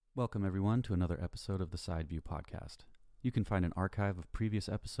Welcome, everyone, to another episode of the Side View podcast. You can find an archive of previous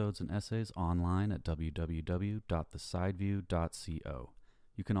episodes and essays online at www.thesideview.co.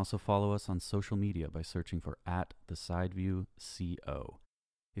 You can also follow us on social media by searching for @thesideview.co.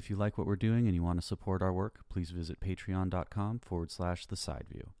 If you like what we're doing and you want to support our work, please visit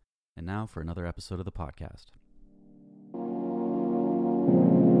patreon.com/thesideview. And now for another episode of the podcast.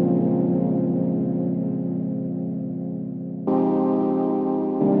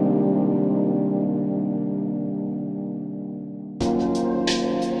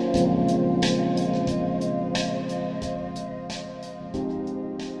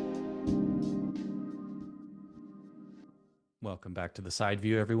 Welcome back to the Side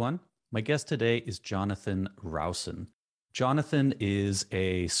View, everyone. My guest today is Jonathan Rowson. Jonathan is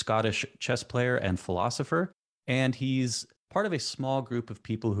a Scottish chess player and philosopher, and he's part of a small group of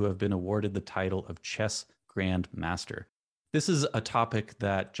people who have been awarded the title of Chess Grand Master. This is a topic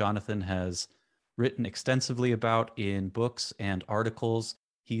that Jonathan has written extensively about in books and articles.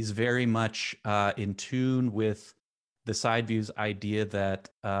 He's very much in tune with the Side View's idea that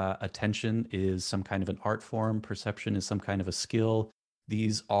attention is some kind of an art form, perception is some kind of a skill.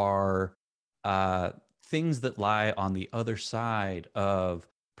 These are things that lie on the other side of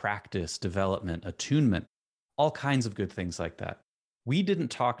practice, development, attunement, all kinds of good things like that. We didn't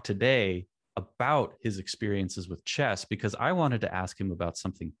talk today about his experiences with chess because I wanted to ask him about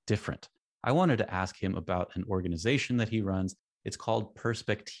something different. I wanted to ask him about an organization that he runs. It's called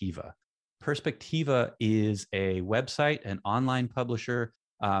Perspectiva. Perspectiva is a website, an online publisher.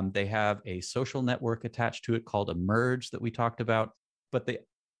 They have a social network attached to it called Emerge that we talked about. But the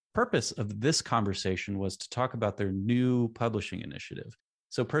purpose of this conversation was to talk about their new publishing initiative.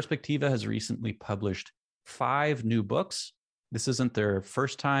 So Perspectiva has recently published 5 new books. This isn't their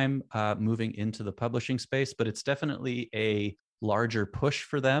first time moving into the publishing space, but it's definitely a larger push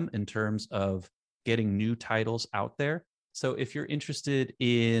for them in terms of getting new titles out there. So if you're interested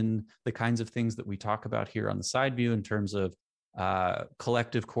in the kinds of things that we talk about here on the Side View in terms of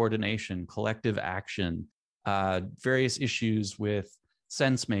collective coordination, collective action, various issues with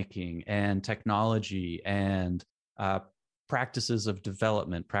sense making and technology and practices of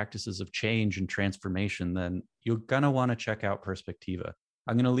development, practices of change and transformation, then you're going to want to check out Perspectiva.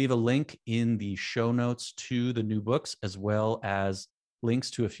 I'm going to leave a link in the show notes to the new books, as well as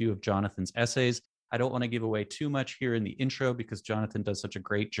links to a few of Jonathan's essays. I don't want to give away too much here in the intro because Jonathan does such a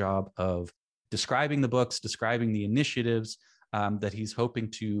great job of describing the books, describing the initiatives that he's hoping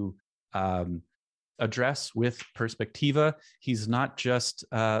to address with Perspectiva. He's not just,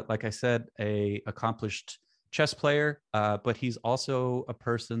 like I said, a accomplished chess player, but he's also a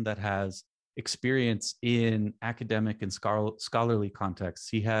person that has experience in academic and scholarly contexts.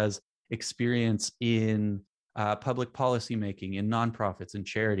 He has experience in public policy making, in nonprofits and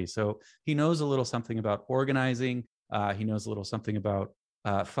charities. So he knows a little something about organizing. He knows a little something about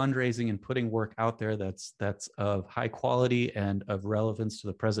fundraising and putting work out there that's of high quality and of relevance to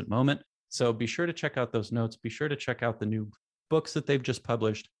the present moment. So be sure to check out those notes. Be sure to check out the new books that they've just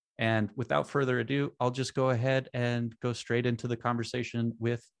published. And without further ado, I'll just go ahead and go straight into the conversation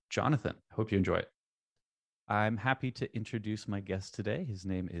with Jonathan. Hope you enjoy it. I'm happy to introduce my guest today. His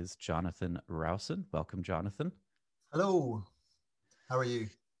name is Jonathan Rowson. Welcome, Jonathan. Hello. How are you?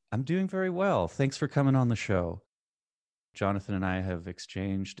 I'm doing very well. Thanks for coming on the show. Jonathan and I have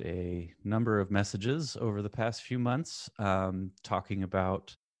exchanged a number of messages over the past few months, talking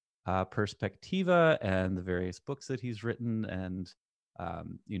about Perspectiva and the various books that he's written and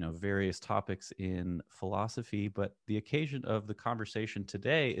various topics in philosophy. But the occasion of the conversation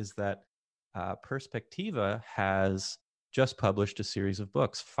today is that Perspectiva has just published a series of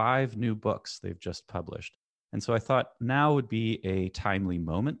books, 5 new books they've just published. And so I thought now would be a timely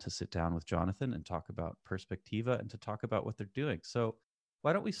moment to sit down with Jonathan and talk about Perspectiva and to talk about what they're doing. So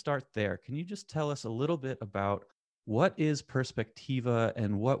why don't we start there? Can you just tell us a little bit about what is Perspectiva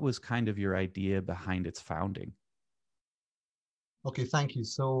and what was kind of your idea behind its founding? Okay, thank you.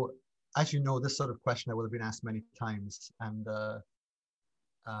 So, as you know, this sort of question I would have been asked many times, and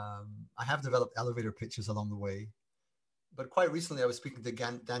I have developed elevator pitches along the way. But quite recently, I was speaking to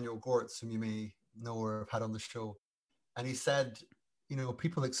Daniel Gortz, whom you may know or have had on the show, and he said,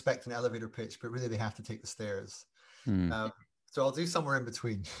 people expect an elevator pitch, but really they have to take the stairs. So I'll do somewhere in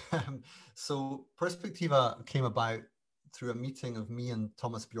between. So Perspectiva came about through a meeting of me and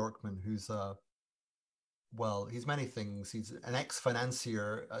Thomas Bjorkman, who's he's many things. He's an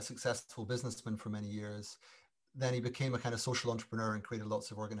ex-financier, a successful businessman for many years. Then he became a kind of social entrepreneur and created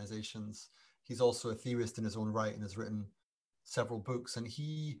lots of organizations. He's also a theorist in his own right and has written several books. And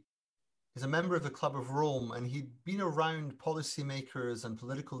he He's a member of the Club of Rome, and he'd been around policymakers and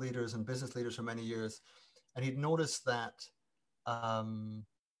political leaders and business leaders for many years. And he'd noticed that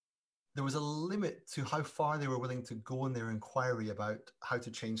there was a limit to how far they were willing to go in their inquiry about how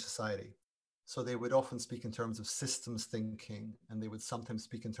to change society. So they would often speak in terms of systems thinking, and they would sometimes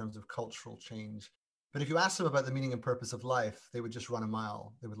speak in terms of cultural change. But if you ask them about the meaning and purpose of life, they would just run a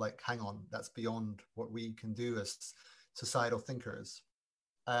mile. They would like, hang on, that's beyond what we can do as societal thinkers.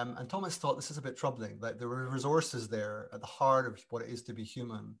 And Thomas thought this is a bit troubling. Like there were resources there at the heart of what it is to be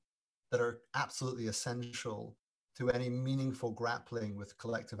human that are absolutely essential to any meaningful grappling with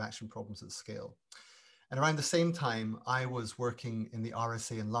collective action problems at scale. And around the same time, I was working in the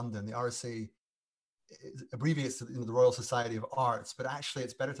RSA in London. The RSA abbreviates to the Royal Society of Arts, but actually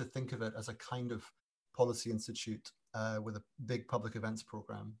it's better to think of it as a kind of policy institute with a big public events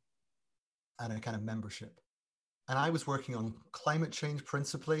program and a kind of membership. And I was working on climate change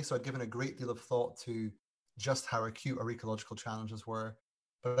principally, so I'd given a great deal of thought to just how acute our ecological challenges were.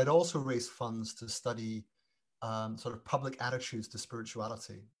 But I'd also raised funds to study sort of public attitudes to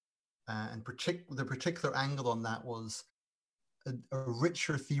spirituality. And the particular angle on that was a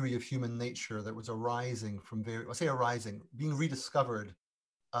richer theory of human nature that was arising from being rediscovered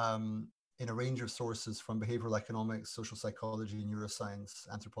in a range of sources from behavioral economics, social psychology, neuroscience,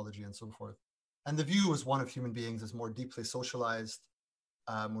 anthropology, and so forth. And the view was one of human beings as more deeply socialized,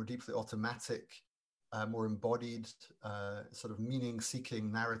 more deeply automatic, more embodied, sort of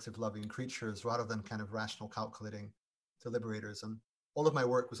meaning-seeking, narrative-loving creatures rather than kind of rational, calculating deliberators. And all of my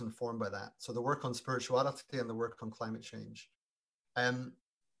work was informed by that. So the work on spirituality and the work on climate change. And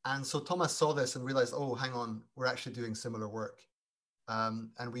so Thomas saw this and realized, oh, hang on, we're actually doing similar work.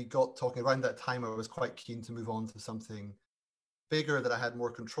 And we got talking around that time. I was quite keen to move on to something bigger that I had more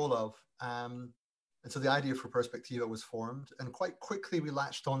control of. And so the idea for Perspectiva was formed. And quite quickly, we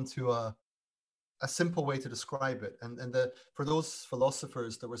latched onto a simple way to describe it. And for those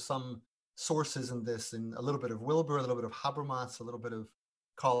philosophers, there were some sources in this, in a little bit of Wilber, a little bit of Habermas, a little bit of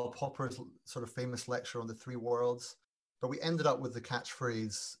Karl Popper's sort of famous lecture on the three worlds. But we ended up with the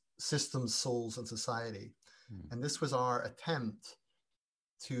catchphrase, systems, souls, and society. And this was our attempt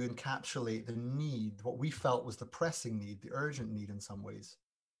to encapsulate the need, what we felt was the pressing need, the urgent need in some ways,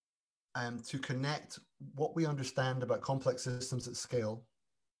 to connect what we understand about complex systems at scale,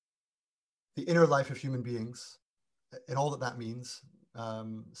 the inner life of human beings, and all that means,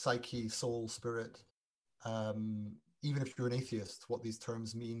 psyche, soul, spirit. Even if you're an atheist, what these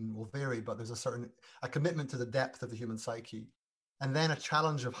terms mean will vary, but there's a commitment to the depth of the human psyche. And then a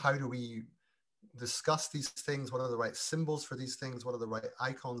challenge of how do we discuss these things? What are the right symbols for these things? What are the right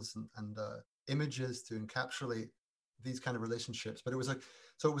icons and images to encapsulate these kind of relationships? But it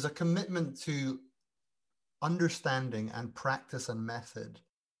was a commitment to understanding and practice and method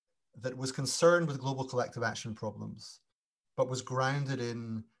that was concerned with global collective action problems, but was grounded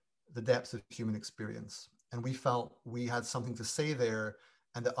in the depths of human experience. And we felt we had something to say there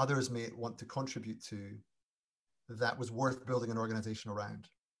and that others may want to contribute to that was worth building an organization around.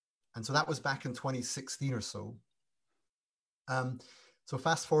 And so that was back in 2016 or so. So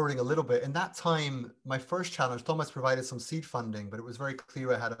fast forwarding a little bit, in that time, my first challenge, Thomas provided some seed funding, but it was very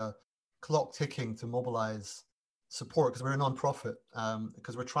clear I had a clock ticking to mobilize support because we're a nonprofit,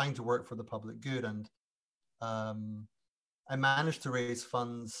 because we're trying to work for the public good. And I managed to raise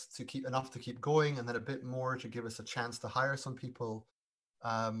funds to keep enough to keep going, and then a bit more to give us a chance to hire some people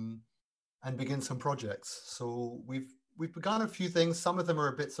and begin some projects. So we've begun a few things. Some of them are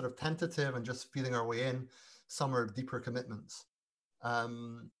a bit sort of tentative and just feeling our way in. Some are deeper commitments.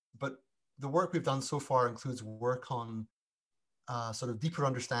 But the work we've done so far includes work on sort of deeper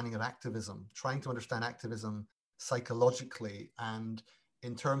understanding of activism, trying to understand activism psychologically and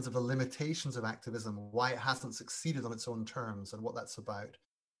in terms of the limitations of activism, why it hasn't succeeded on its own terms and what that's about.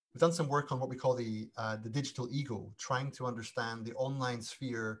 We've done some work on what we call the digital ego, trying to understand the online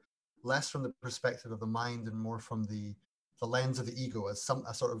sphere less from the perspective of the mind and more from the lens of the ego as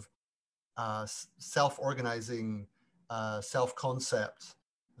a sort of self-organizing self-concept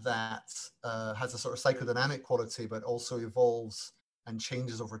that has a sort of psychodynamic quality, but also evolves and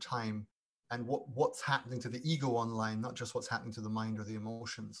changes over time. And what's happening to the ego online, not just what's happening to the mind or the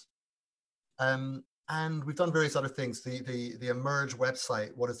emotions. And we've done various other things. The Emerge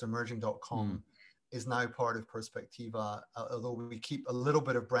website, whatisemerging.com, is now part of Perspectiva, although we keep a little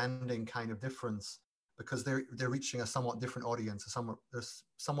bit of branding kind of difference because they're reaching a somewhat different audience, they're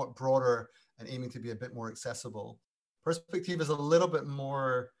somewhat broader and aiming to be a bit more accessible. Perspectiva is a little bit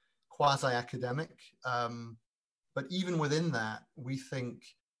more quasi-academic, but even within that, we think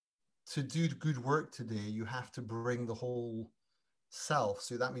to do good work today, you have to bring the whole self.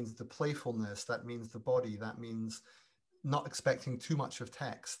 So that means the playfulness, that means the body, that means not expecting too much of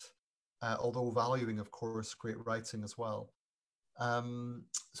text, although valuing, of course, great writing as well.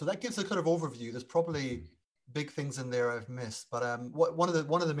 So that gives a kind of overview. There's probably big things in there I've missed, but one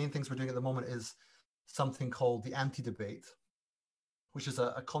of the main things we're doing at the moment is something called the anti-debate, which is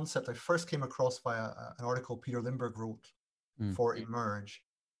a concept I first came across via an article Peter Lindbergh wrote for Emerge.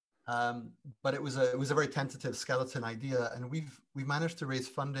 But it was a very tentative skeleton idea, and we've managed to raise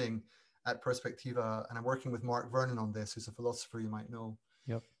funding at Perspectiva, and I'm working with Mark Vernon on this, who's a philosopher you might know,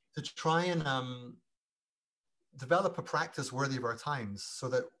 to try and develop a practice worthy of our times, so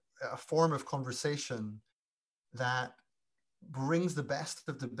that a form of conversation that brings the best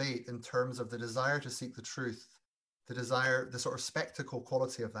of debate in terms of the desire to seek the truth, the sort of spectacle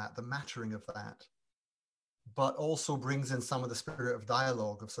quality of that, the mattering of that, but also brings in some of the spirit of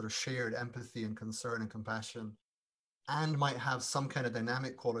dialogue, of sort of shared empathy and concern and compassion, and might have some kind of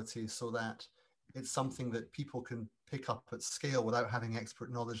dynamic quality, so that it's something that people can pick up at scale without having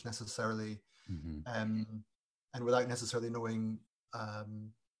expert knowledge necessarily, and without necessarily knowing,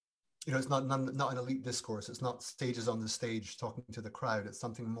 it's not an elite discourse. It's not stages on the stage talking to the crowd. It's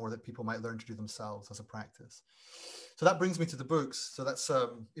something more that people might learn to do themselves as a practice. So that brings me to the books. So that's a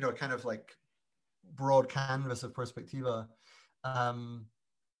kind of like broad canvas of Perspectiva.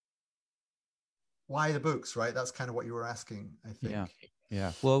 Why the books, right? That's kind of what you were asking, I think.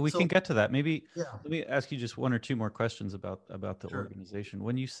 Yeah. Well, we can get to that. Maybe let me ask you just one or two more questions about the Sure. organization.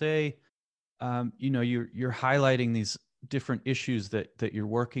 When you say, you're highlighting these different issues that you're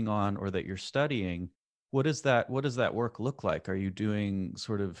working on or that you're studying, what does that work look like? Are you doing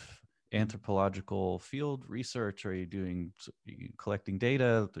sort of anthropological field research? Are you collecting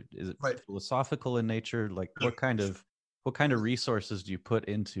data? Is it philosophical in nature? Like what kind of resources do you put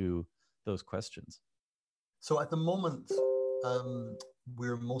into those questions? So at the moment,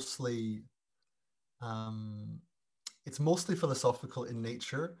 we're mostly, it's mostly philosophical in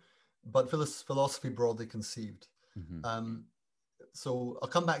nature, but philosophy broadly conceived. So I'll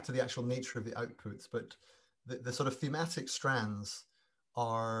come back to the actual nature of the outputs, but the sort of thematic strands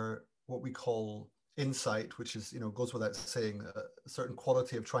are what we call insight, which is, goes without saying, a certain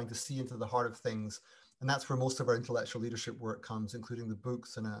quality of trying to see into the heart of things. And that's where most of our intellectual leadership work comes, including the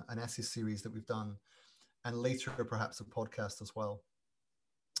books and an essay series that we've done, and later perhaps a podcast as well.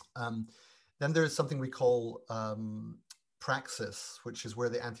 Then there's something we call praxis, which is where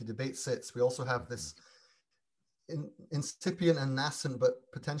the anti-debate sits. We also have this incipient and nascent,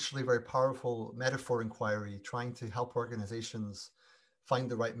 but potentially very powerful metaphor inquiry, trying to help organizations find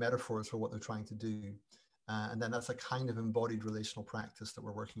the right metaphors for what they're trying to do. And then that's a kind of embodied relational practice that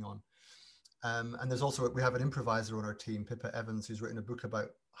we're working on. And there's also, we have an improviser on our team, Pippa Evans, who's written a book about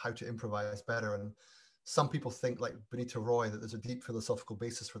how to improvise better. And some people think, like Benita Roy, that there's a deep philosophical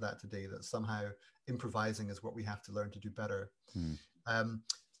basis for that today, that somehow improvising is what we have to learn to do better.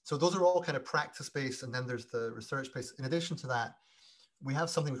 So those are all kind of practice-based, and then there's the research-based. In addition to that, we have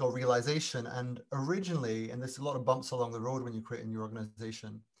something called realization. And originally, and there's a lot of bumps along the road when you create a new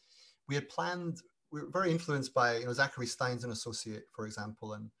organization, we had planned, we were very influenced by, Zachary Stein's an associate, for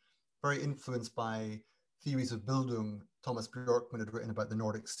example, and very influenced by theories of Bildung. Thomas Bjorkman had written about the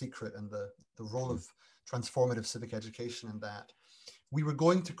Nordic secret and the role of transformative civic education in that. We were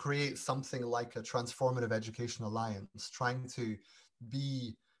going to create something like a transformative education alliance, trying to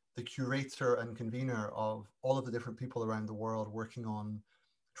be the curator and convener of all of the different people around the world working on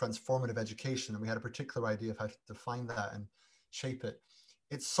transformative education. And we had a particular idea of how to define that and shape it.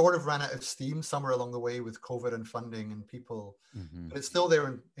 It sort of ran out of steam somewhere along the way with COVID and funding and people, but it's still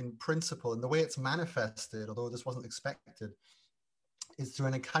there in principle. And the way it's manifested, although this wasn't expected, is through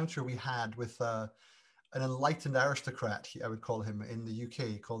an encounter we had with an enlightened aristocrat, I would call him, in the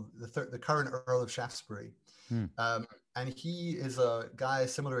UK, called the current Earl of Shaftesbury. And he is a guy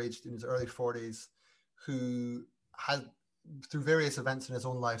similar age, in his early 40s, who had, through various events in his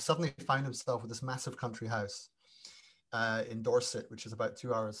own life, suddenly found himself with this massive country house in Dorset, which is about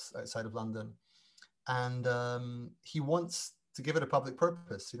 2 hours outside of London. And he wants to give it a public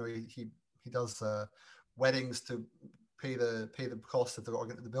purpose. He does weddings to pay the cost of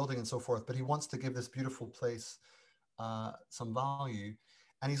the building and so forth, but he wants to give this beautiful place some value.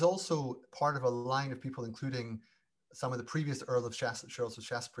 And he's also part of a line of people, including some of the previous Earls of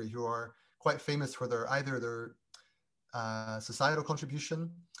Shaftesbury, who are quite famous for either their societal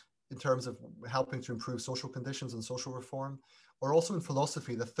contribution in terms of helping to improve social conditions and social reform, or also in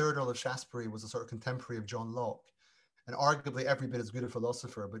philosophy. The third Earl of Shaftesbury was a sort of contemporary of John Locke, and arguably every bit as good a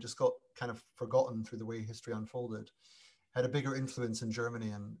philosopher, but just got kind of forgotten through the way history unfolded. Had a bigger influence in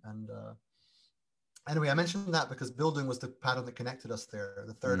Germany and Anyway, I mentioned that because Bildung was the pattern that connected us there.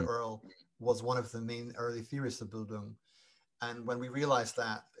 The third Mm, Earl was one of the main early theorists of Bildung. And when we realized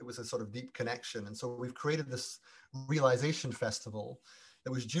that, it was a sort of deep connection. And so we've created this realization festival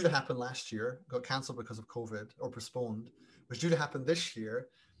that was due to happen last year, got cancelled because of COVID or postponed, was due to happen this year.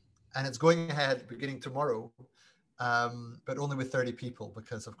 And it's going ahead beginning tomorrow, but only with 30 people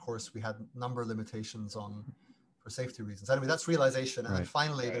because, of course, we had number limitations on for safety reasons. Anyway, that's realization. And then right.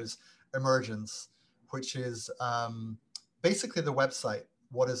 finally, there's emergence, which is basically the website.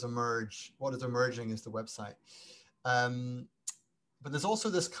 What is emerge? What is emerging is the website. Um, but there's also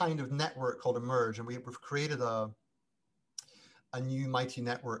this kind of network called Emerge, and we've created a new Mighty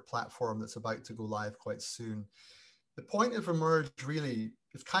Network platform that's about to go live quite soon. The point of Emerge really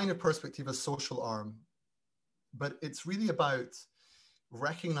is kind of Perspectiva's social arm, but it's really about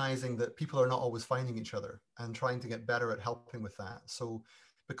recognizing that people are not always finding each other and trying to get better at helping with that. So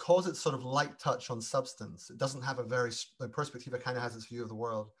because it's sort of light touch on substance, it doesn't have a very, Perspectiva kind of has its view of the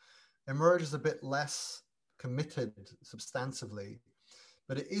world. Emerge is a bit less committed substantively,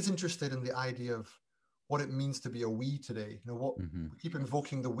 but it is interested in the idea of what it means to be a we today. You know, what Mm-hmm. we keep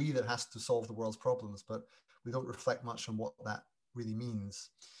invoking the we that has to solve the world's problems, but we don't reflect much on what that really means.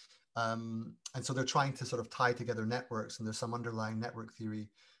 And so they're trying to sort of tie together networks, and there's some underlying network theory.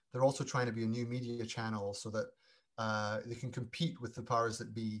 They're also trying to be a new media channel so that they can compete with the powers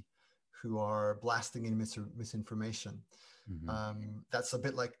that be who are blasting in misinformation. Mm-hmm. That's a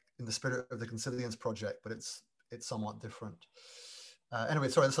bit like in the spirit of the Consilience Project, but it's somewhat different. Anyway,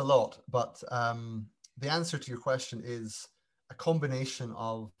 sorry, that's a lot, but the answer to your question is a combination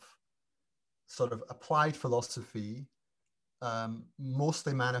of sort of applied philosophy,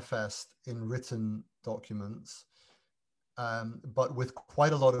 mostly manifest in written documents, but with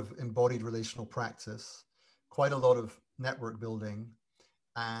quite a lot of embodied relational practice, quite a lot of network building,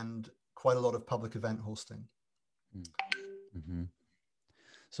 and quite a lot of public event hosting. Mm-hmm.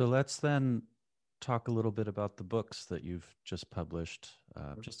 So let's then talk a little bit about the books that you've just published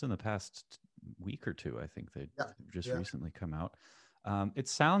just in the past week or two. I think they've Yeah, just yeah, recently come out. It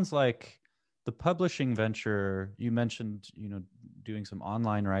sounds like the publishing venture, you mentioned, doing some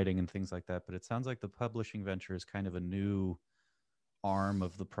online writing and things like that, but it sounds like the publishing venture is kind of a new arm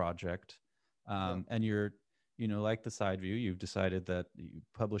of the project. yeah. And you're, like the side view, you've decided that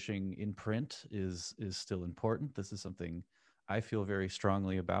publishing in print is still important. This is something I feel very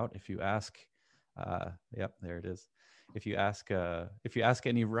strongly about. If you ask, yep, there it is. If you ask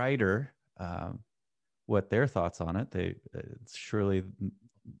any writer what their thoughts on it, they surely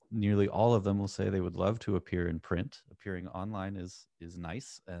nearly all of them will say they would love to appear in print. Appearing online is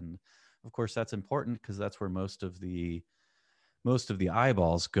nice, and of course that's important because that's where most of the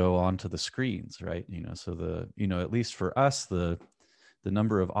eyeballs go onto the screens, right? So at least for us, the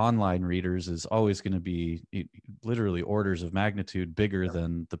number of online readers is always going to be literally orders of magnitude bigger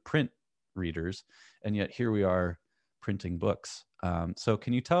than the print readers, and yet here we are printing books. So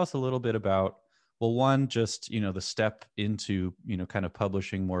can you tell us a little bit about, well, one, just the step into kind of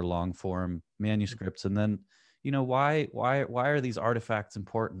publishing more long form manuscripts, and then why are these artifacts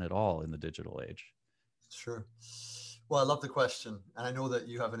important at all in the digital age? Sure. Well, I love the question, and I know that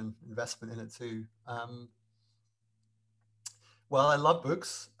you have an investment in it too. Well, I love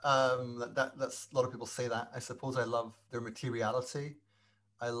books. That's a lot of people say that. I suppose I love their materiality.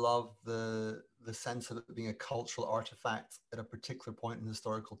 I love the sense of it being a cultural artifact at a particular point in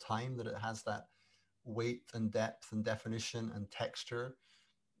historical time, that it has that weight and depth and definition and texture,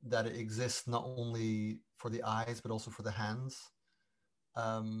 that it exists not only for the eyes but also for the hands.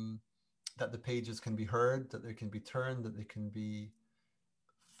 That the pages can be heard, that they can be turned, that they can be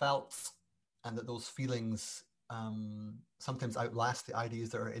felt, and that those feelings sometimes outlast the ideas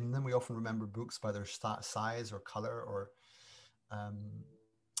that are in them. We often remember books by their size or color or um,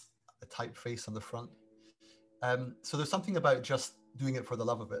 a typeface on the front. So there's something about just doing it for the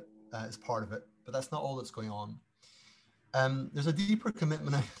love of it as part of it, but that's not all that's going on. There's a deeper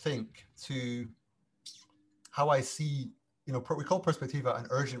commitment, I think, to how I see, we call Perspectiva an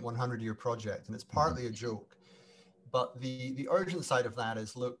urgent 100-year project, and it's partly a joke. But the urgent side of that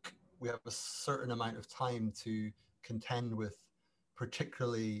is, look, we have a certain amount of time to contend with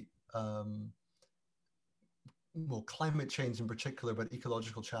particularly, well, climate change in particular, but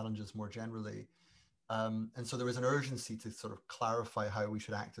ecological challenges more generally. And so there is an urgency to sort of clarify how we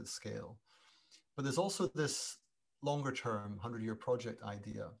should act at scale. But there's also this longer term 100-year project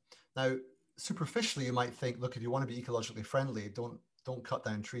idea. Now, superficially, you might think, look, if you want to be ecologically friendly, don't cut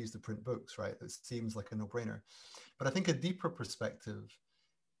down trees to print books, right? It seems like a no-brainer. But I think a deeper perspective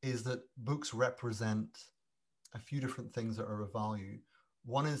is that books represent a few different things that are of value.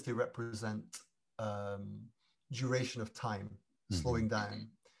 One is they represent duration of time, slowing down,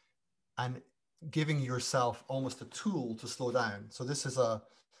 and giving yourself almost a tool to slow down. So this is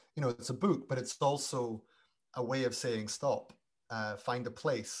it's a book, but it's also a way of saying stop, find a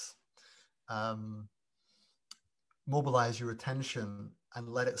place, mobilize your attention and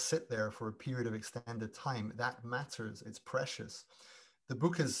let it sit there for a period of extended time. That matters. It's precious. The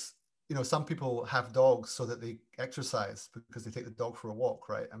book is, some people have dogs so that they exercise because they take the dog for a walk,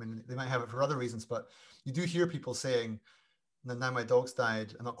 right? I mean, they might have it for other reasons, but you do hear people saying, now my dog's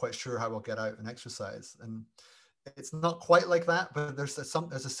died, I'm not quite sure how I'll get out and exercise. And it's not quite like that, but there's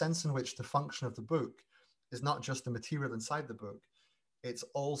a sense in which the function of the book is not just the material inside the book, it's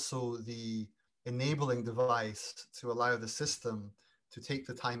also the enabling device to allow the system to take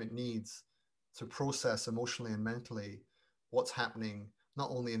the time it needs to process emotionally and mentally what's happening, not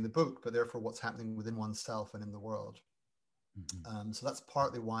only in the book, but therefore what's happening within oneself and in the world. So that's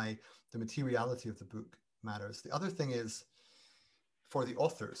partly why the materiality of the book matters. The other thing is for the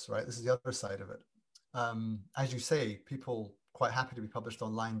authors, right? This is the other side of it. As you say, people quite happy to be published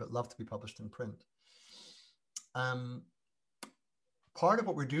online, but love to be published in print. Part of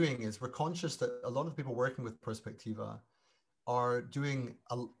what we're doing is we're conscious that a lot of people working with Perspectiva are doing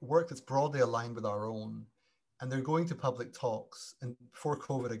work that's broadly aligned with our own, and they're going to public talks, and before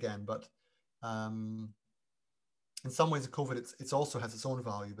COVID again, but in some ways, COVID it's also has its own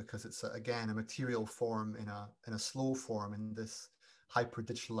value because it's again a material form in a slow form in this hyper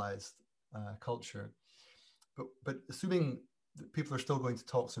digitalized culture. But assuming that people are still going to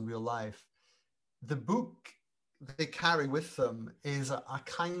talks in real life, the book they carry with them is a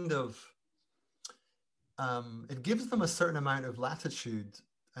kind of it gives them a certain amount of latitude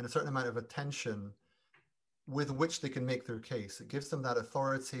and a certain amount of attention with which they can make their case. It gives them that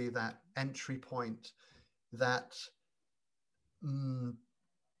authority, that entry point, that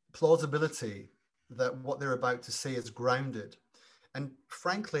plausibility that what they're about to say is grounded. And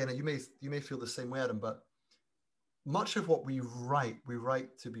frankly, and you may feel the same way, Adam, but much of what we write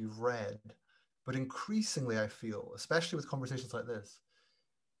to be read. But increasingly, I feel, especially with conversations like this,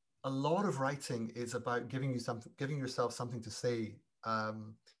 a lot of writing is about giving yourself something to say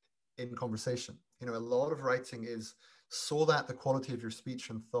in conversation. A lot of writing is so that the quality of your speech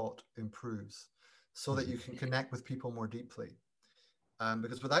and thought improves, so that you can connect with people more deeply.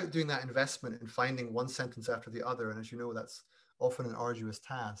 Because without doing that investment in finding one sentence after the other, and as you know, that's often an arduous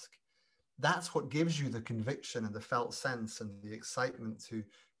task, that's what gives you the conviction and the felt sense and the excitement to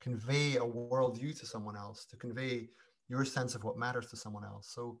convey a worldview to someone else, to convey your sense of what matters to someone else.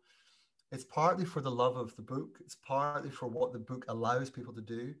 So it's partly for the love of the book, it's partly for what the book allows people to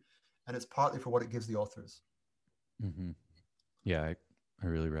do, and it's partly for what it gives the authors. Yeah, I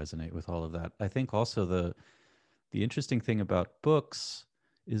really resonate with all of that. I think also the interesting thing about books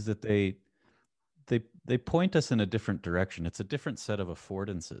is that they point us in a different direction. It's a different set of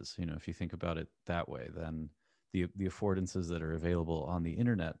affordances, if you think about it that way, than the affordances that are available on the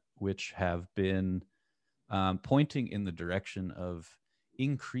internet, which have been pointing in the direction of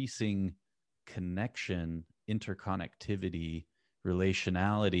increasing connection, interconnectivity,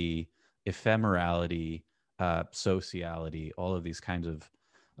 relationality, ephemerality, sociality, all of these kinds of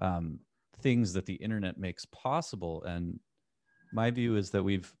things that the internet makes possible. And my view is that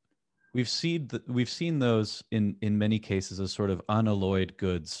we've seen those in many cases as sort of unalloyed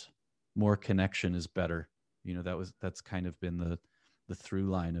goods. More connection is better. That's kind of been the through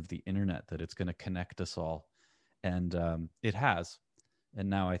line of the internet, that it's going to connect us all, and it has. And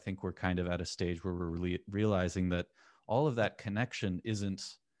now I think we're kind of at a stage where we're really realizing that all of that connection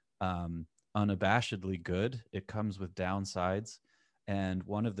isn't unabashedly good. It comes with downsides. And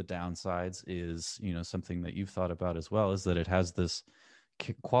one of the downsides is, something that you've thought about as well, is that it has this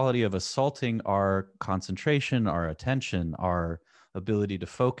quality of assaulting our concentration, our attention, our ability to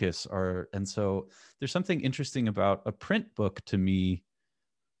focus. And so there's something interesting about a print book to me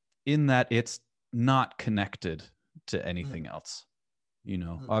in that it's not connected to anything else.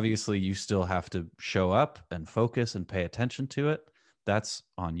 Obviously you still have to show up and focus and pay attention to it. That's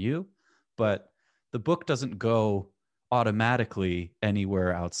on you. But the book doesn't go automatically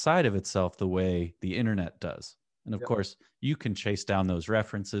anywhere outside of itself the way the internet does. And of course, you can chase down those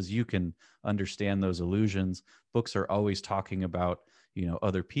references. You can understand those allusions. Books are always talking about,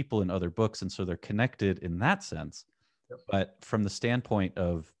 other people and other books. And so they're connected in that sense. But from the standpoint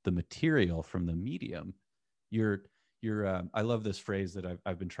of the material, from the medium, you're I love this phrase that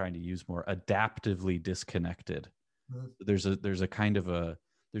I've been trying to use more: adaptively disconnected. There's a kind of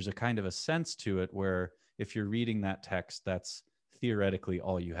a sense to it where if you're reading that text, that's theoretically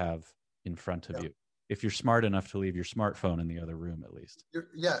all you have in front of you. if you're smart enough to leave your smartphone in the other room, at least.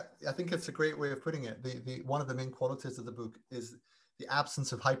 Yeah, I think it's a great way of putting it. The one of the main qualities of the book is the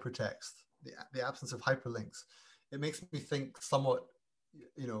absence of hypertext, the absence of hyperlinks. It makes me think somewhat,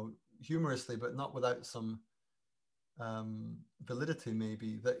 humorously, but not without some validity,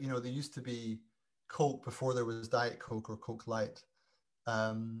 maybe, that, there used to be Coke before there was Diet Coke or Coke Light.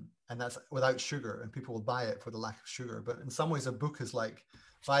 And that's without sugar, and people will buy it for the lack of sugar. But in some ways, a book is like,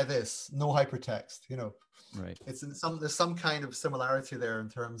 buy this, no hypertext. Right. There's some kind of similarity there in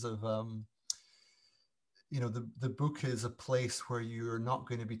terms of the book is a place where you're not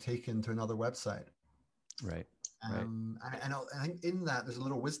going to be taken to another website. Right. Right. And I think in that there's a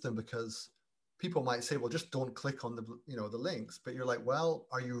little wisdom, because people might say, well, just don't click on the links. But you're like, well,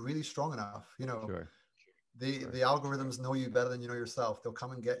 are you really strong enough? Sure. The algorithms know you better than you know yourself. They'll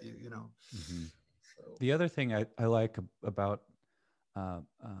come and get you. Mm-hmm. So. The other thing I like about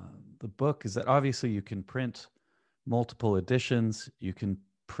the book is that obviously you can print multiple editions, you can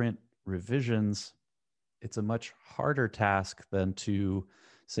print revisions. It's a much harder task than to,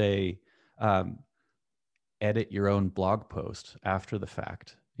 say, edit your own blog post after the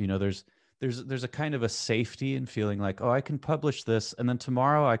fact. There's a kind of a safety in feeling like, oh, I can publish this and then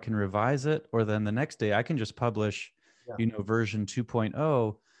tomorrow I can revise it, or then the next day I can just publish, version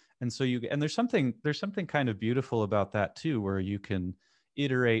 2.0. And so there's something kind of beautiful about that too, where you can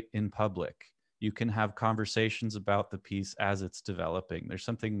iterate in public. You can have conversations about the piece as it's developing. There's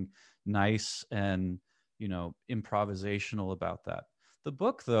something nice and, improvisational about that. The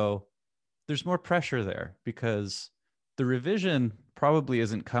book, though, there's more pressure there because the revision probably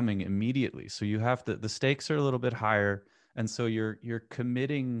isn't coming immediately. So you have the stakes are a little bit higher. And so you're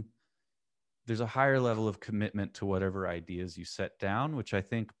committing, there's a higher level of commitment to whatever ideas you set down, which I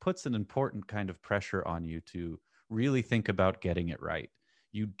think puts an important kind of pressure on you to really think about getting it right.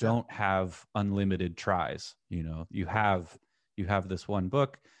 You don't have unlimited tries. You have this one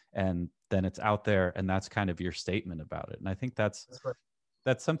book, and then it's out there, and that's kind of your statement about it. And I think that's right.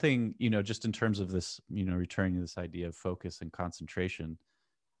 That's something, just in terms of this, returning to this idea of focus and concentration,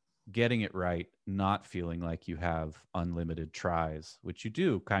 getting it right, not feeling like you have unlimited tries, which you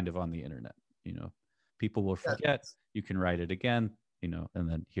do kind of on the internet. People will forget, you can write it again, and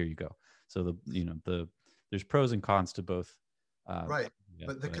then here you go. So there's pros and cons to both. Right.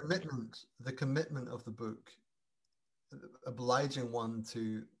 But the commitment of the book, obliging one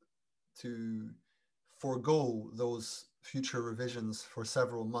to forego those future revisions for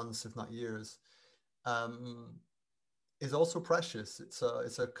several months, if not years, is also precious. It's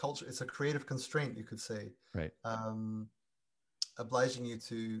a culture, it's a creative constraint, you could say. Right. Obliging you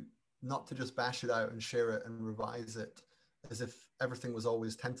to not to just bash it out and share it and revise it as if everything was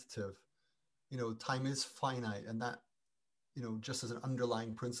always tentative. Time is finite, and that, just as an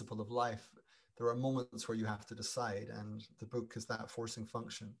underlying principle of life, there are moments where you have to decide, and the book is that forcing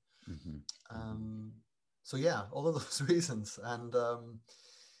function. Mm-hmm. So yeah, all of those reasons. And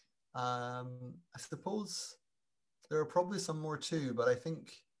I suppose there are probably some more too, but I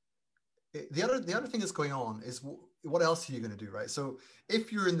think the other thing that's going on is what else are you going to do, right? So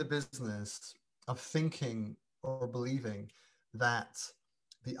if you're in the business of thinking or believing that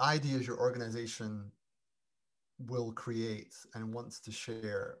the ideas your organization will create and wants to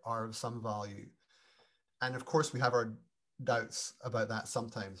share are of some value, and of course we have our doubts about that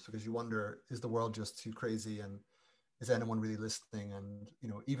sometimes, because you wonder, is the world just too crazy, and is anyone really listening? And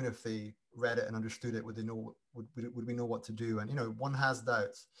even if they read it and understood it, would we know what to do? And one has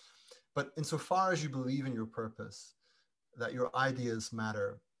doubts. But insofar as you believe in your purpose, that your ideas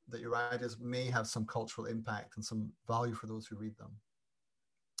matter, that your ideas may have some cultural impact and some value for those who read them,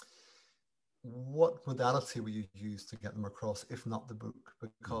 what modality will you use to get them across, if not the book?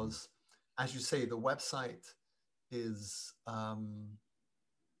 Because, as you say, the website is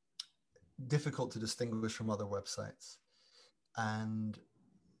difficult to distinguish from other websites, and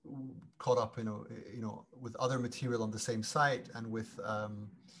caught up, with other material on the same site, and with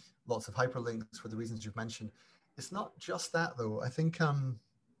lots of hyperlinks for the reasons you've mentioned. It's not just that, though. I think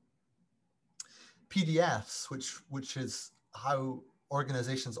PDFs, which is how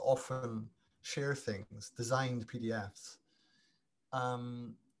organizations often share things, designed PDFs,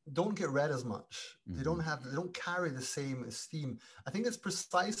 don't get read as much. Mm-hmm. They don't carry the same esteem. I think it's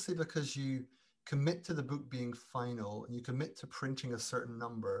precisely because you commit to the book being final and you commit to printing a certain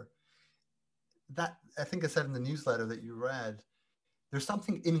number. That, I think I said in the newsletter that you read, there's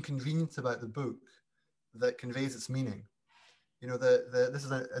something inconvenient about the book that conveys its meaning. This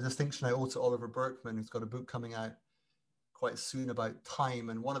is a distinction I owe to Oliver Burkeman, who's got a book coming out quite soon about time.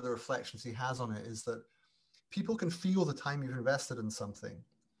 And one of the reflections he has on it is that people can feel the time you've invested in something.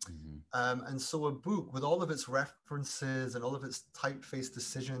 Mm-hmm. And so a book with all of its references and all of its typeface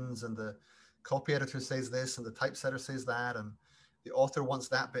decisions, and the copy editor says this and the typesetter says that, and the author wants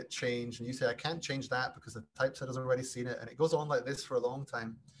that bit changed, and you say, I can't change that because the typesetter's already seen it, and it goes on like this for a long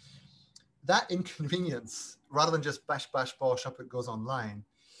time. That inconvenience, rather than just bash, bash, bosh, up it goes online,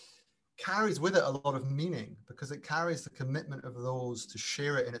 carries with it a lot of meaning, because it carries the commitment of those to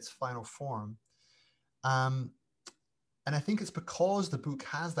share it in its final form. And I think it's because the book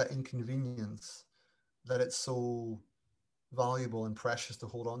has that inconvenience that it's so valuable and precious to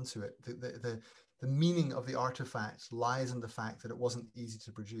hold on to it. The meaning of the artifact lies in the fact that it wasn't easy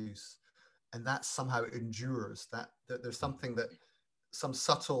to produce, and that somehow endures, that there's something, that some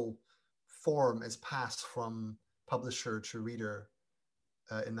subtle form is passed from publisher to reader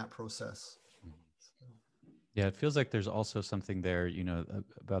in that process. Yeah, it feels like there's also something there,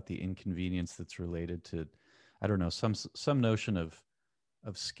 about the inconvenience that's related to, I don't know, some notion of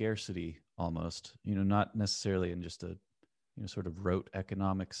scarcity almost, not necessarily in just a, sort of rote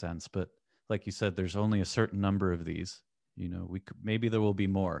economic sense, but like you said, there's only a certain number of these. Maybe there will be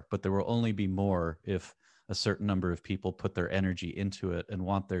more, but there will only be more if a certain number of people put their energy into it and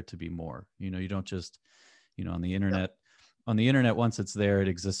want there to be more. You don't just, on the internet, once it's there, it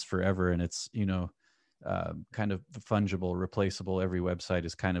exists forever, and it's, kind of fungible, replaceable. Every website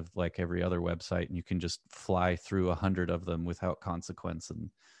is kind of like every other website, and you can just fly through 100 of them without consequence. And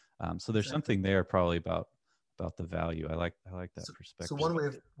so there's something there probably about the value. I like that perspective. So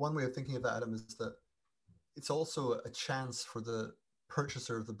one way of thinking of that, Adam, is that it's also a chance for the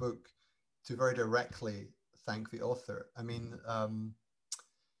purchaser of the book to very directly thank the author. I mean,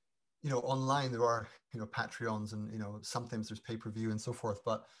 online there are, Patreons, and, sometimes there's pay-per-view and so forth,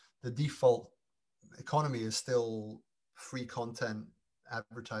 but the default economy is still free content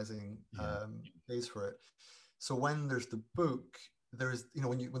advertising pays for it. So when there's the book, there's,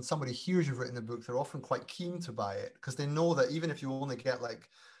 when somebody hears you've written a book, they're often quite keen to buy it, because they know that even if you only get like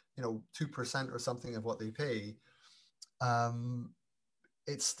 2% or something of what they pay,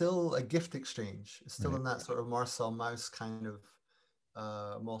 it's still a gift exchange. It's still in that sort of Marcel Mauss kind of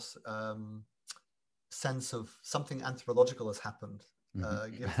sense of something anthropological has happened. A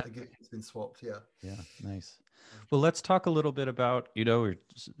gift has been swapped. Yeah, nice. Well, let's talk a little bit about, we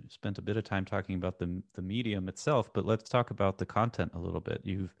spent a bit of time talking about the medium itself, but let's talk about the content a little bit.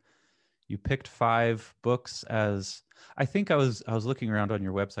 You picked 5 books. As I think I was looking around on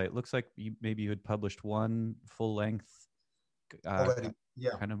your website. It looks like maybe you had published one full length already,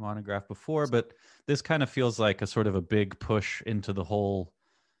 kind of monograph before, but this kind of feels like a sort of a big push into the whole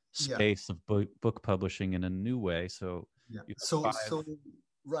space of book publishing in a new way. So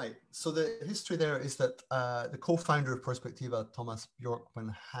right. So the history there is that the co-founder of Perspectiva, Thomas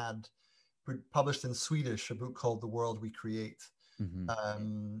Bjorkman, had published in Swedish a book called The World We Create,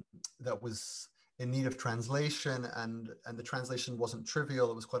 that was in need of translation, and the translation wasn't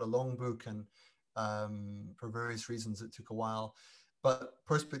trivial. It was quite a long book, and for various reasons it took a while. But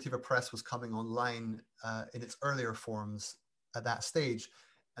Perspectiva Press was coming online in its earlier forms at that stage,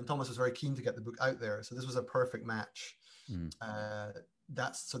 and Thomas was very keen to get the book out there. So this was a perfect match.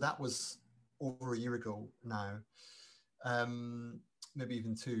 That was over a year ago now, maybe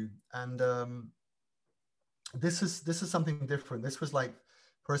even 2. And this is something different. This was like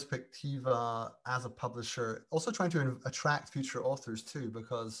Perspectiva as a publisher, also trying to attract future authors too,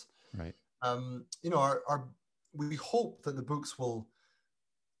 because we hope that the books will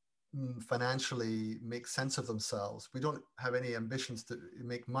financially make sense of themselves. We don't have any ambitions to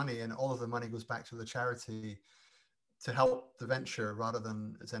make money, and all of the money goes back to the charity to help the venture rather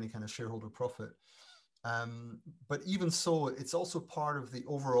than as any kind of shareholder profit. But even so, it's also part of the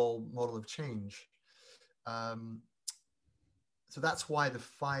overall model of change. So that's why the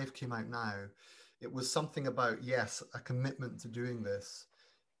 5 came out now. It was something about, yes, a commitment to doing this.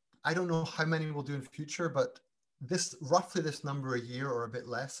 I don't know how many we'll do in future, but roughly this number a year or a bit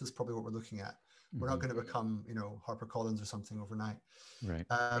less is probably what we're looking at. We're not going to become, HarperCollins or something overnight. Right.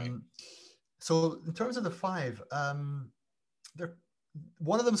 So in terms of the 5,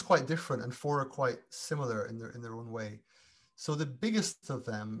 one of them is quite different, and 4 are quite similar in their own way. So the biggest of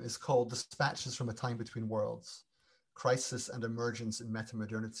them is called Dispatches from a Time Between Worlds: Crisis and Emergence in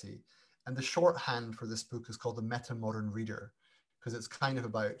Metamodernity. And the shorthand for this book is called The Metamodern Reader, because it's kind of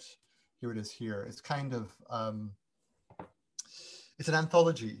about, here it is here, it's kind of, it's an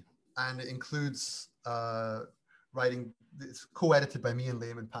anthology, and it includes writing. It's co-edited by me and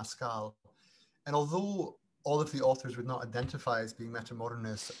Layman Pascal. And although all of the authors would not identify as being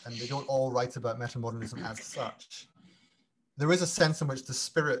metamodernists, and they don't all write about metamodernism as such, there is a sense in which the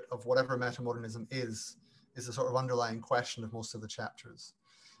spirit of whatever metamodernism is a sort of underlying question of most of the chapters.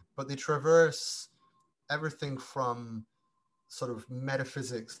 but they traverse everything from sort of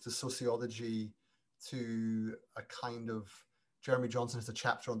metaphysics to sociology to a kind of, Jeremy Johnson has a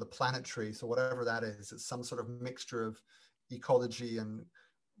chapter on the planetary. So whatever that is, it's some sort of mixture of ecology and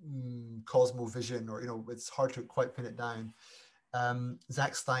cosmovision, or, it's hard to quite pin it down.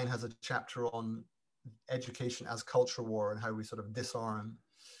 Zach Stein has a chapter on education as culture war and how we sort of disarm.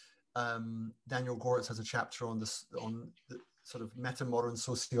 Daniel Goretz has a chapter on this, on the sort of meta-modern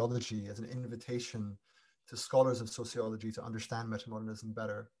sociology as an invitation to scholars of sociology to understand metamodernism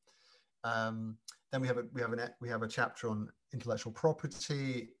better. Then we have a chapter on intellectual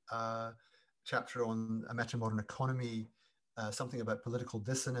property, chapter on a metamodern economy, something about political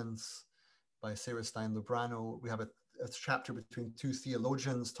dissonance by Sarah Stein Lubrano. We have a chapter between two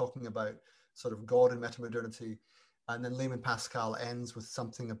theologians talking about sort of God and metamodernity. And then Layman Pascal ends with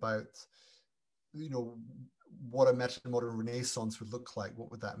something about, what a metamodern renaissance would look like.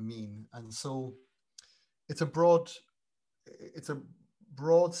 What would that mean? And so it's a broad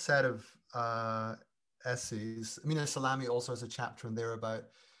set of essays. Amina Salami also has a chapter in there about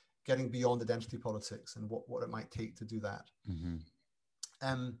getting beyond identity politics and what it might take to do that.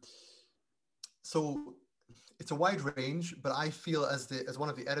 Mm-hmm. So it's a wide range, but I feel as one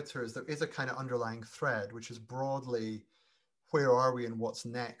of the editors, there is a kind of underlying thread, which is broadly, where are we and what's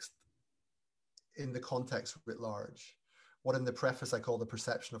next in the context writ large? What in the preface I call the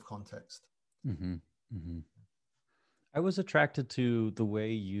perception of context. Mm-hmm. Mm-hmm. I was attracted to the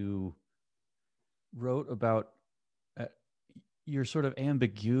way you wrote about your sort of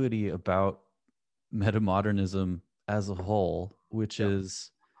ambiguity about metamodernism as a whole, which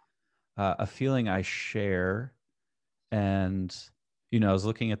is a feeling I share. And, I was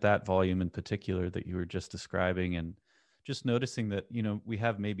looking at that volume in particular that you were just describing, and just noticing that, we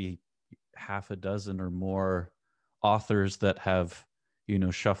have maybe half a dozen or more authors that have,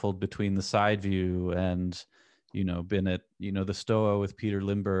 shuffled between the side view and, been at, the Stoa with Peter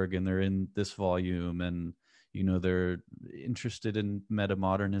Limburg, and they're in this volume, and, they're interested in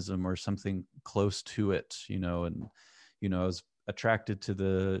metamodernism or something close to it, and, I was attracted to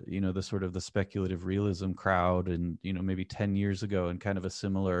the, the sort of the speculative realism crowd, and, maybe 10 years ago in kind of a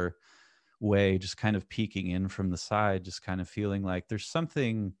similar way, just kind of peeking in from the side, just kind of feeling like there's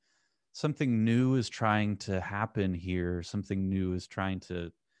something new is trying to happen here. Something new is trying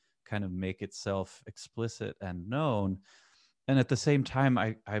to kind of make itself explicit and known. And at the same time,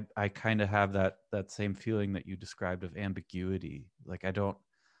 I kind of have that same feeling that you described of ambiguity. Like I don't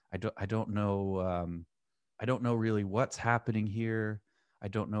know. I don't know really what's happening here. I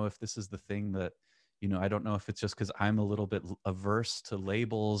don't know if this is the thing that, I don't know if it's just because I'm a little bit averse to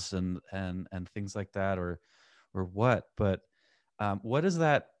labels and things like that, or what. But what does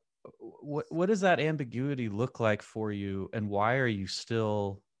that ambiguity look like for you, and why are you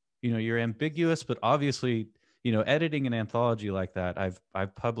still, you're ambiguous, but obviously, editing an anthology like that,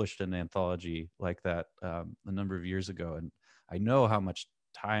 I've published an anthology like that a number of years ago, and I know how much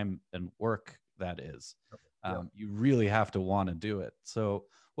time and work that is. You really have to want to do it. So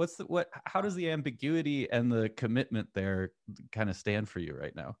how does the ambiguity and the commitment there kind of stand for you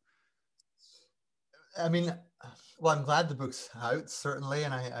right now? I mean, well, I'm glad the book's out, certainly,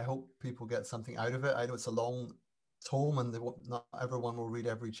 and I hope people get something out of it. I know it's a long tome, and not everyone will read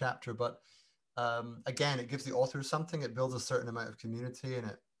every chapter, but again, it gives the authors something. It builds a certain amount of community,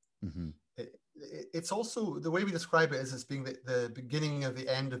 and it's also, the way we describe it is as being the beginning of the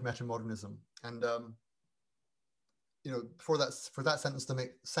end of metamodernism. And for that sentence to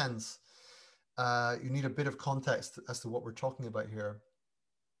make sense, you need a bit of context as to what we're talking about here.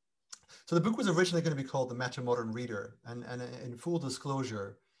 So the book was originally going to be called The Metamodern Reader, and in full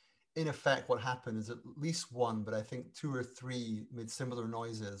disclosure, in effect, what happened is at least one, but I think 2 or 3 made similar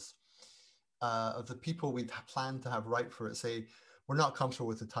noises of the people we'd planned to have write for it say, we're not comfortable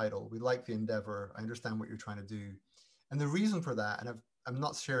with the title. We like the endeavor. I understand what you're trying to do. And the reason for that, and I'm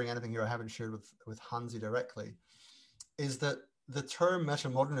not sharing anything here I haven't shared with Hansi directly, is that the term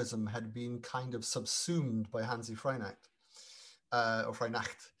metamodernism had been kind of subsumed by Hansi Freinacht, or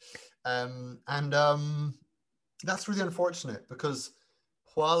Freinacht. That's really unfortunate, because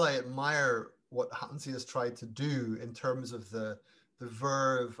while I admire what Hansi has tried to do in terms of the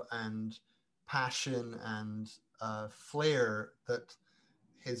verve and passion and flair that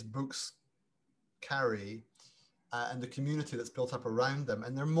his books carry, and the community that's built up around them,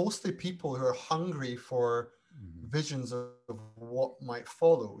 and they're mostly people who are hungry for visions of what might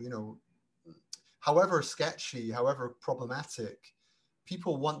follow, however sketchy, however problematic,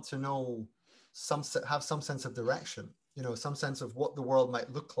 people want to know, have some sense of direction, some sense of what the world might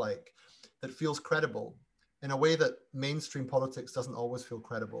look like that feels credible. in a way that mainstream politics doesn't always feel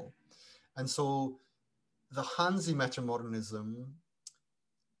credible. And so the Hansi metamodernism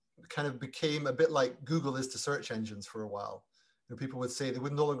kind of became a bit like Google is to search engines for a while. You know, people would say, they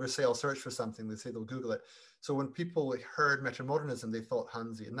would no longer say, I'll search for something, they'd say they'll Google it. So when people heard metamodernism, they thought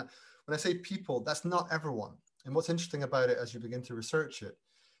Hansi. And that, when I say people, that's not everyone. And what's interesting about it as you begin to research it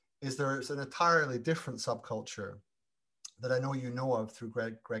is there's an entirely different subculture that I know you know of through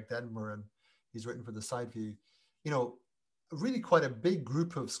Greg Denver, and he's written for the Side View. You know, really quite a big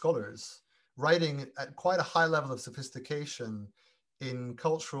group of scholars writing at quite a high level of sophistication in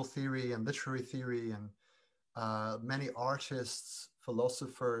cultural theory and literary theory, and many artists,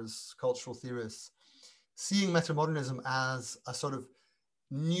 philosophers, cultural theorists, seeing metamodernism as a sort of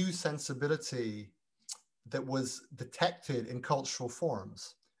new sensibility that was detected in cultural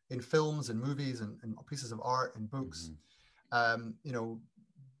forms, in films and movies and pieces of art and books. You know,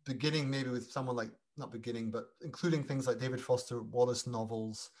 beginning maybe with someone like, not beginning, but including things like David Foster Wallace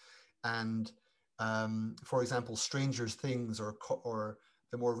novels and, for example, Stranger Things, or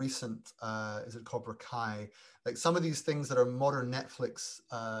the more recent, is it Cobra Kai? Like some of these things that are modern Netflix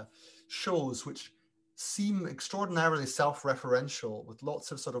shows, which seem extraordinarily self-referential with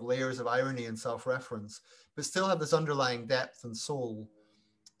lots of sort of layers of irony and self-reference, but still have this underlying depth and soul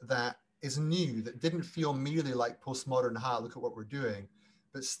that is new, that didn't feel merely like postmodern, look at what we're doing,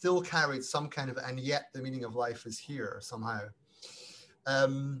 but still carried some kind of, and yet the meaning of life is here somehow.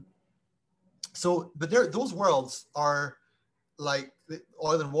 So, but those worlds are like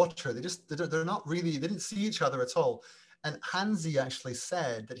oil and water. They're not really, they didn't see each other at all. And Hansi actually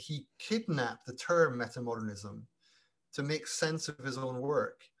said that he kidnapped the term metamodernism to make sense of his own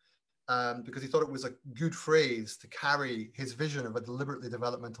work, because he thought it was a good phrase to carry his vision of a deliberately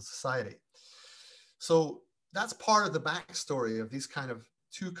developmental society. So that's part of the backstory of these kind of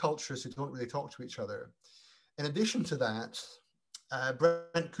two cultures who don't really talk to each other. In addition to that,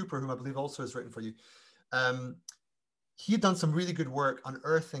 Brent Cooper, whom I believe also has written for you, he had done some really good work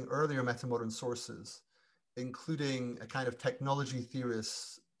unearthing earlier metamodern sources, including a kind of technology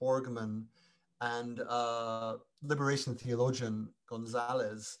theorist, Borgman, and liberation theologian,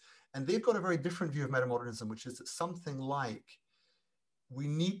 Gonzalez. And they've got a very different view of metamodernism, which is that something like, we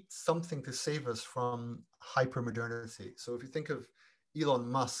need something to save us from hypermodernity. So if you think of Elon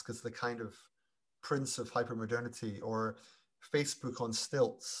Musk as the kind of prince of hypermodernity, or Facebook on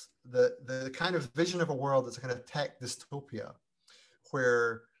stilts, the kind of vision of a world that's a kind of tech dystopia,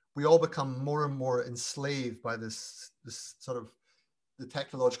 where we all become more and more enslaved by this sort of the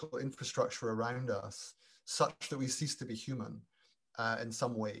technological infrastructure around us, such that we cease to be human in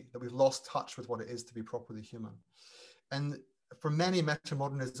some way, that we've lost touch with what it is to be properly human. And for many,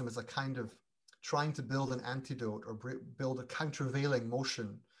 metamodernism is a kind of trying to build an antidote or build a countervailing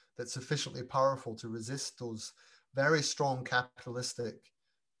motion that's sufficiently powerful to resist those very strong capitalistic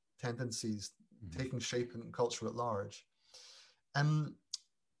tendencies taking shape in culture at large. And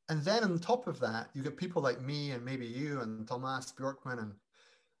then on top of that, you get people like me and maybe you and Thomas Bjorkman and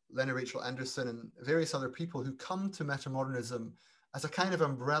Lena Rachel Anderson and various other people who come to metamodernism as a kind of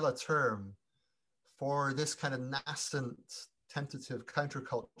umbrella term for this kind of nascent, tentative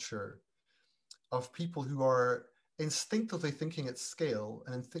counterculture of people who are instinctively thinking at scale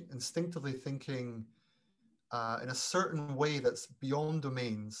and instinctively thinking in a certain way that's beyond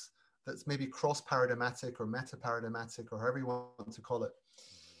domains, that's maybe cross-paradigmatic or meta-paradigmatic, or however you want to call it.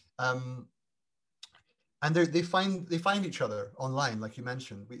 And they find each other online, like you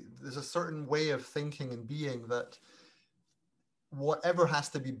mentioned. There's a certain way of thinking and being that whatever has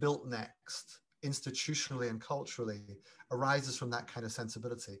to be built next, institutionally and culturally, arises from that kind of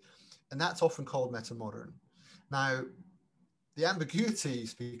sensibility. And that's often called metamodern. Now, the ambiguity you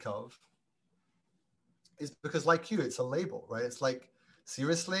speak of is because, like you, it's a label, right? It's like,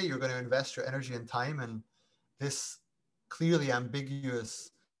 seriously, you're going to invest your energy and time in this clearly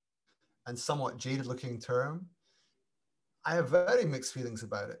ambiguous and somewhat jaded looking term? I have very mixed feelings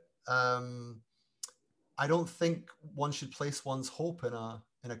about it. I don't think one should place one's hope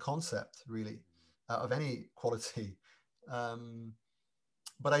in a concept, really, of any quality.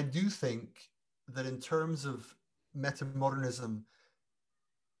 But I do think that in terms of metamodernism,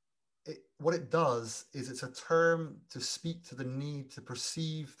 what it does is it's a term to speak to the need to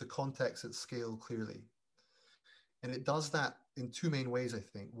perceive the context at scale clearly. And it does that in two main ways, I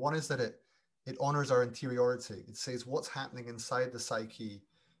think. One is that it honors our interiority. It says what's happening inside the psyche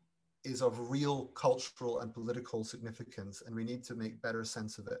is of real cultural and political significance, and we need to make better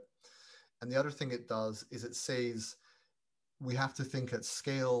sense of it. And the other thing it does is it says we have to think at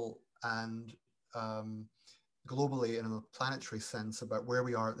scale and globally and in a planetary sense about where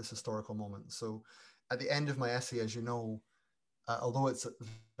we are at this historical moment. So at the end of my essay, as you know, although it's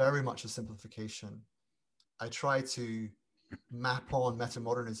very much a simplification, I try to map on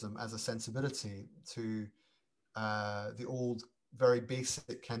metamodernism as a sensibility to the old, very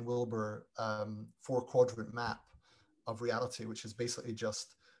basic Ken Wilber 4-quadrant map of reality, which is basically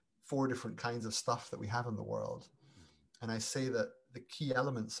just 4 different kinds of stuff that we have in the world. And I say that the key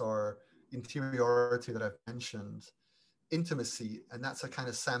elements are interiority that I've mentioned, intimacy, and that's a kind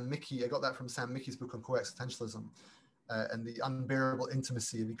of Sam Mickey. I got that from Sam Mickey's book on coexistentialism, and the unbearable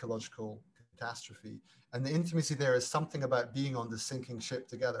intimacy of ecological catastrophe. And the intimacy there is something about being on the sinking ship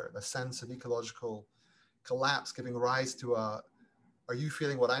together, the sense of ecological collapse giving rise to a, are you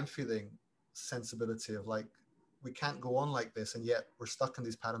feeling what I'm feeling sensibility of like, we can't go on like this, and yet we're stuck in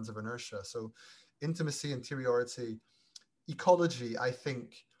these patterns of inertia. So intimacy, interiority, ecology, I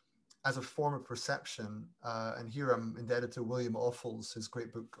think, as a form of perception, and here I'm indebted to William Offals, his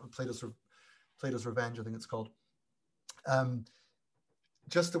great book, Plato's Revenge, I think it's called.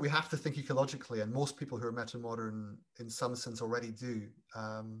 Just that we have to think ecologically, and most people who are metamodern in some sense already do.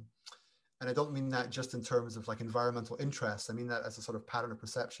 And I don't mean that just in terms of like environmental interests. I mean that as a sort of pattern of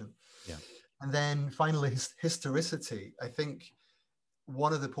perception. Yeah. And then finally, historicity. I think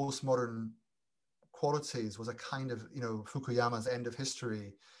one of the postmodern qualities was a kind of, Fukuyama's end of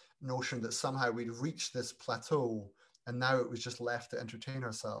history notion that somehow we'd reached this plateau and now it was just left to entertain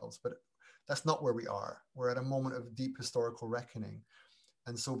ourselves. But that's not where we are. We're at a moment of deep historical reckoning.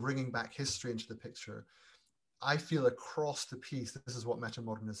 And so bringing back history into the picture, I feel across the piece, this is what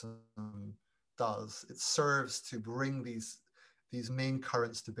metamodernism does. It serves to bring these main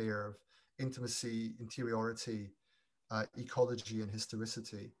currents to bear of intimacy, interiority, ecology, and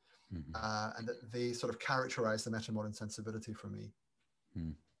historicity, and that they sort of characterize the metamodern sensibility for me.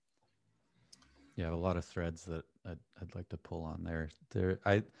 Yeah, a lot of threads that I'd like to pull on there.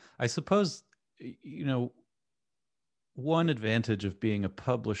 I suppose, one advantage of being a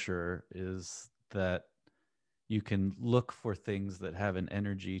publisher is that you can look for things that have an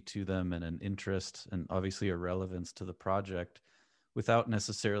energy to them and an interest and obviously a relevance to the project without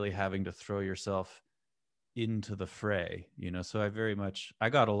necessarily having to throw yourself into the fray. So I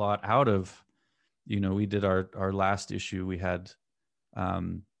got a lot out of, we did our last issue. We had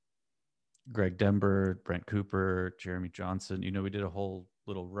Greg Dember, Brent Cooper, Jeremy Johnson. We did a whole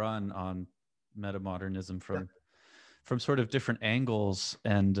little run on metamodernism from sort of different angles.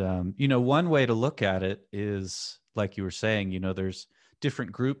 And, one way to look at it is, like you were saying, there's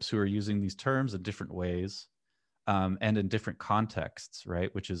different groups who are using these terms in different ways, and in different contexts,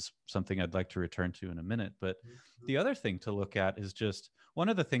 right? Which is something I'd like to return to in a minute. But the other thing to look at is just, one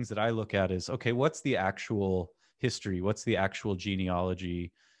of the things that I look at is, okay, what's the actual history? What's the actual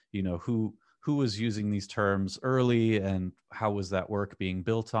genealogy? Who was using these terms early, and how was that work being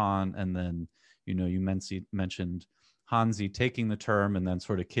built on? And then, you mentioned Hansi taking the term and then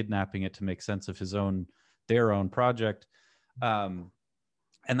sort of kidnapping it to make sense of their own project.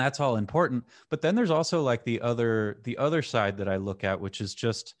 And that's all important. But then there's also like the other side that I look at, which is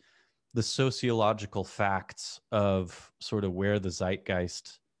just the sociological facts of sort of where the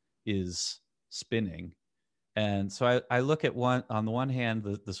zeitgeist is spinning. And so I look at on the one hand,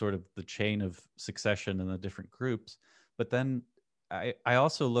 the sort of the chain of succession and the different groups, but then I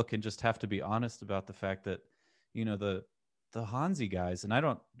also look and just have to be honest about the fact that, the Hansi guys, and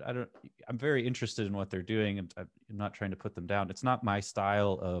I'm very interested in what they're doing, and I'm not trying to put them down. It's not my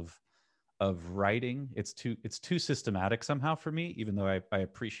style of writing. It's too systematic somehow for me, even though I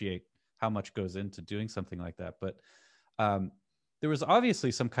appreciate how much goes into doing something like that. But there was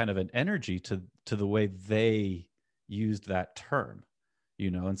obviously some kind of an energy to the way they used that term,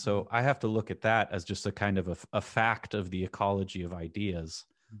 and so I have to look at that as just a kind of a fact of the ecology of ideas.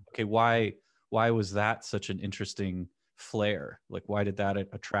 Okay, why was that such an interesting flair? Like, why did that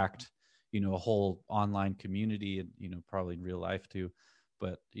attract, a whole online community, and, probably in real life too,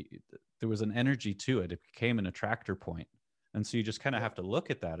 but there was an energy to it. It became an attractor point. And so you just kind of have to look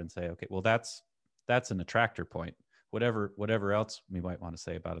at that and say, okay, well, that's an attractor point. Whatever else we might want to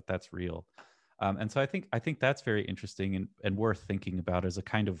say about it, that's real. And so I think that's very interesting and worth thinking about as a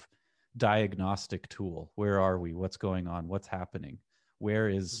kind of diagnostic tool. Where are we? What's going on? What's happening? Where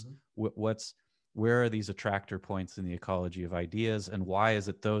are these attractor points in the ecology of ideas, and why is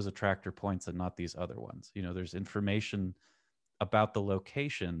it those attractor points and not these other ones? There's information about the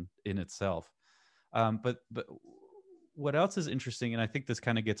location in itself. But what else is interesting, and I think this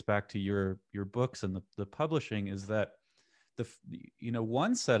kind of gets back to your books and the publishing, is that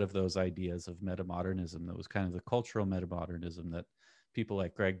one set of those ideas of metamodernism that was kind of the cultural metamodernism that people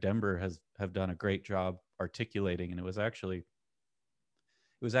like Greg Dember have done a great job articulating, and it was actually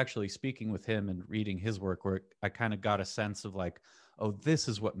was actually speaking with him and reading his work where I kind of got a sense of like, oh, this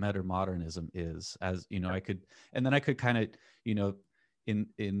is what meta modernism is. As you know, I could, and then I could kind of, you know,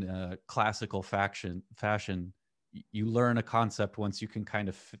 in classical fashion, you learn a concept once you can kind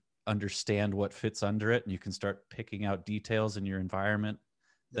of understand what fits under it, and you can start picking out details in your environment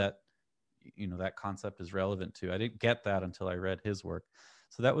that, you know, that concept is relevant to. I didn't get that until I read his work,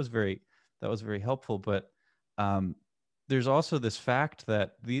 so that was very helpful. But there's also this fact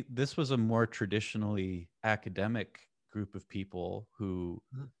that this was a more traditionally academic group of people who,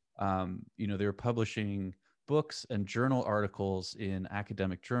 you know, they were publishing books and journal articles in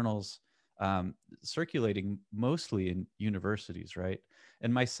academic journals, circulating mostly in universities, right?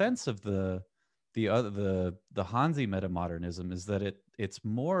 And my sense of the Hanzi metamodernism is that it's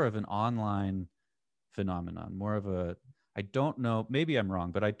more of an online phenomenon, more of a, I don't know, maybe I'm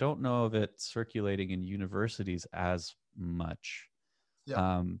wrong, but I don't know of it circulating in universities as much.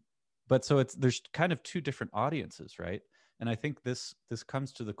 But so there's kind of two different audiences, right? And I think this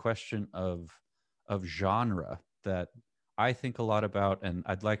comes to the question of genre that I think a lot about, and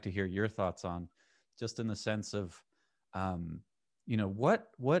I'd like to hear your thoughts on, just in the sense of, you know, what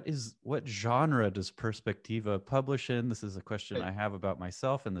genre does Perspectiva publish in? This is a question I have about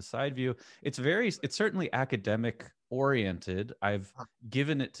myself and the side view. It's certainly academic oriented. I've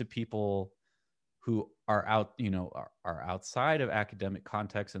given it to people who are out, you know, are outside of academic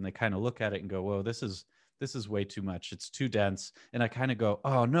context, and they kind of look at it and go, whoa, this is way too much. It's too dense. And I kind of go,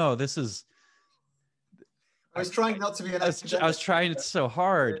 oh no, this is, I was trying not to be an academic. I was trying it so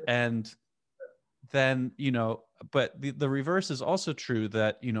hard. And then, you know, but the reverse is also true,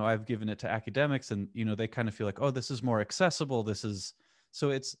 that, you know, I've given it to academics and, you know, they kind of feel like, oh, this is more accessible. This is, so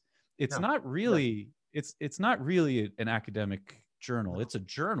it's not really, it's not really an academic journal. It's a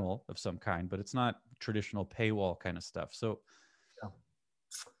journal of some kind, but it's not traditional paywall kind of stuff. So,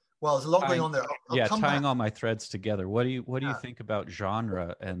 well, there's a lot going on there. Tying all my threads together. What do you think about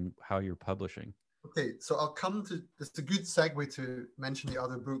genre and how you're publishing? Okay, so I'll come to this. It's a good segue to mention the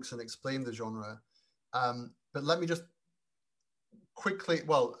other books and explain the genre. But let me just quickly,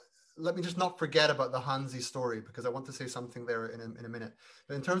 let me just not forget about the Hanzi story, because I want to say something there in a minute.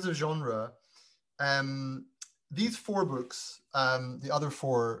 But in terms of genre, these four books, the other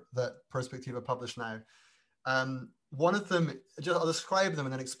four that Perspectiva published now, one of them, I'll describe them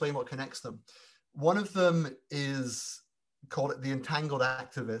and then explain what connects them. One of them is called The Entangled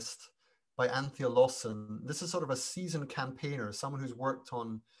Activist by Anthea Lawson. This is sort of a seasoned campaigner, someone who's worked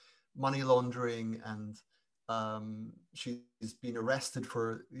on money laundering, and she's been arrested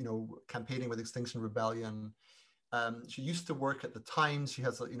for, you know, campaigning with Extinction Rebellion. She used to work at the Times. She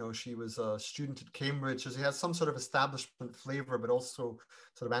has, you know, she was a student at Cambridge. So she has some sort of establishment flavor, but also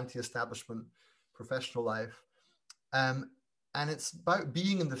sort of anti-establishment professional life. And it's about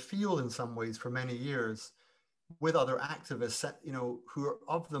being in the field in some ways for many years with other activists, you know, who are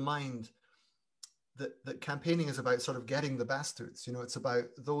of the mind that campaigning is about sort of getting the bastards. You know, it's about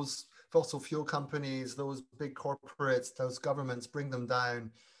those fossil fuel companies, those big corporates, those governments, bring them down,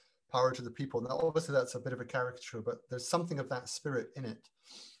 power to the people. Now, obviously, that's a bit of a caricature, but there's something of that spirit in it.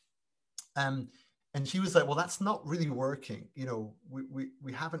 And she was like, well, that's not really working. You know,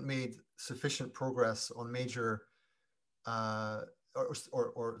 we haven't made sufficient progress on major,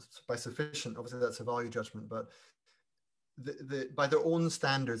 or by sufficient, obviously that's a value judgment, but by their own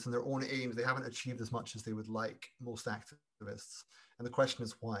standards and their own aims, they haven't achieved as much as they would like, most activists. And the question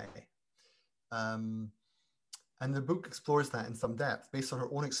is why? And the book explores that in some depth, based on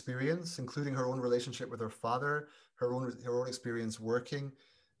her own experience, including her own relationship with her father, her own experience working,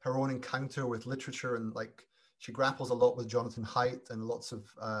 her own encounter with literature, and like she grapples a lot with Jonathan Haidt and lots of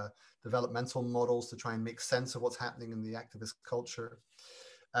developmental models to try and make sense of what's happening in the activist culture.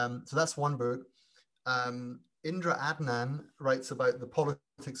 So that's one book. Indra Adnan writes about the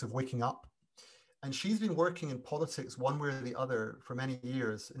politics of waking up. And she's been working in politics one way or the other for many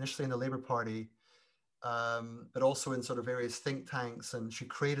years, initially in the Labour Party, but also in sort of various think tanks. And she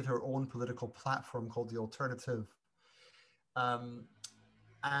created her own political platform called The Alternative.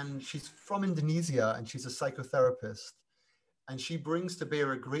 And she's from Indonesia, and she's a psychotherapist. And she brings to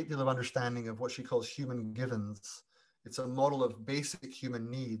bear a great deal of understanding of what she calls human givens. It's a model of basic human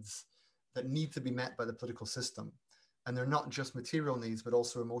needs that need to be met by the political system. And they're not just material needs, but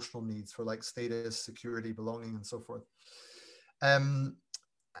also emotional needs for like status, security, belonging, and so forth. And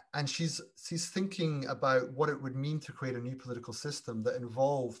she's thinking about what it would mean to create a new political system that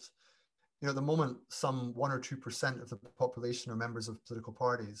involved, you know, at the moment, some 1 or 2% of the population are members of political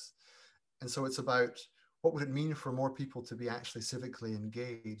parties. And so it's about what would it mean for more people to be actually civically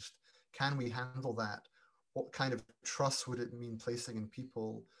engaged? Can we handle that? What kind of trust would it mean placing in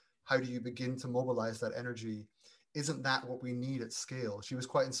people? How do you begin to mobilize that energy? Isn't that what we need at scale? She was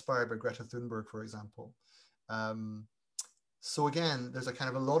quite inspired by Greta Thunberg, for example. Um, so again, there's a kind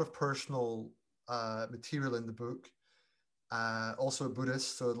of a lot of personal material in the book. Also a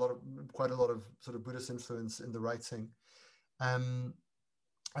Buddhist, so quite a lot of sort of Buddhist influence in the writing. Um,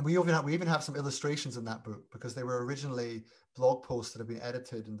 and we even have some illustrations in that book because they were originally blog posts that have been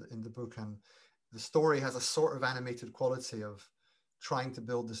edited in the book, and the story has a sort of animated quality of trying to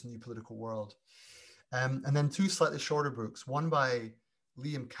build this new political world. And then two slightly shorter books, one by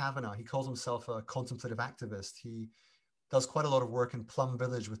Liam Kavanagh. He calls himself a contemplative activist. He does quite a lot of work in Plum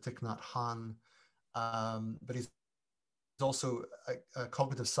Village with Thich Nhat Hanh, but he's also a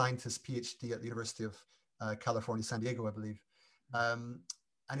cognitive scientist, PhD at the University of California, San Diego, I believe.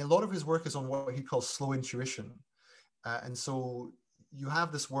 And a lot of his work is on what he calls slow intuition. And so you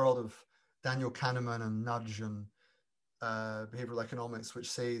have this world of Daniel Kahneman and nudge and behavioral economics, which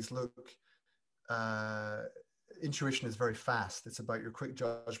says, look, intuition is very fast. It's about your quick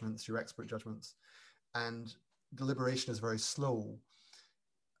judgments, your expert judgments, and deliberation is very slow.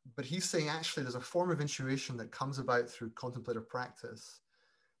 But he's saying actually there's a form of intuition that comes about through contemplative practice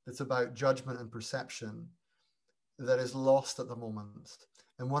that's about judgment and perception that is lost at the moment.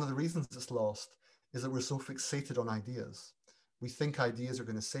 And one of the reasons it's lost is that we're so fixated on ideas. We think ideas are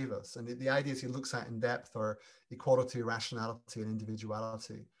going to save us. And the ideas he looks at in depth are equality, rationality, and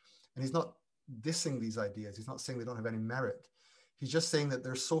individuality. And he's not dissing these ideas. He's not saying they don't have any merit. He's just saying that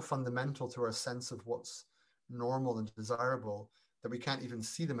they're so fundamental to our sense of what's normal and desirable that we can't even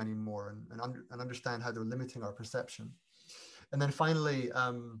see them anymore and understand how they're limiting our perception. And then finally,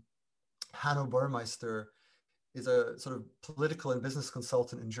 Hanno Burmeister is a sort of political and business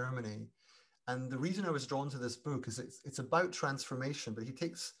consultant in Germany. And the reason I was drawn to this book is it's about transformation, but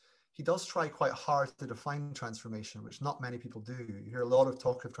he does try quite hard to define transformation, which not many people do. You hear a lot of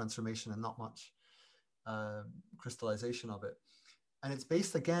talk of transformation and not much crystallization of it. And it's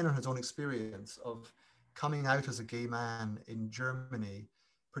based again on his own experience of coming out as a gay man in Germany,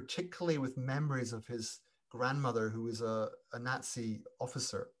 particularly with memories of his grandmother, who was a Nazi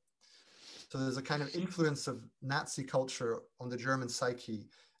officer. So there's a kind of influence of Nazi culture on the German psyche,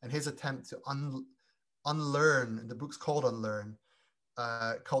 and his attempt to unlearn, and the book's called Unlearn,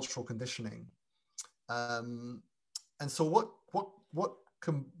 cultural conditioning. And so what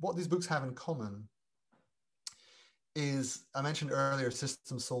these books have in common is, I mentioned earlier,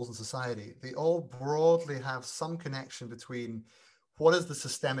 systems, souls, and society. They all broadly have some connection between what is the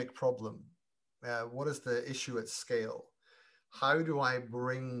systemic problem, what is the issue at scale, how do I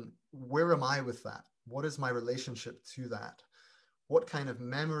where am I with that? What is my relationship to that? What kind of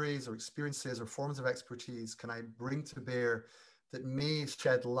memories or experiences or forms of expertise can I bring to bear that may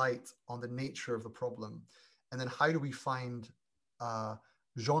shed light on the nature of the problem? And then how do we find a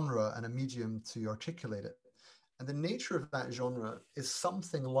genre and a medium to articulate it? And the nature of that genre is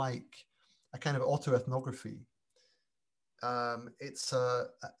something like a kind of autoethnography. It's an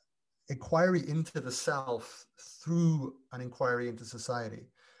inquiry into the self through an inquiry into society,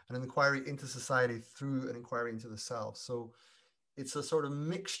 and an inquiry into society through an inquiry into the self. So it's a sort of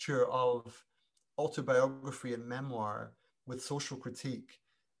mixture of autobiography and memoir with social critique,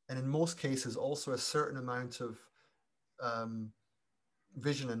 and in most cases also a certain amount of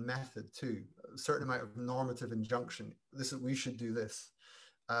vision and method too, a certain amount of normative injunction. We should do this,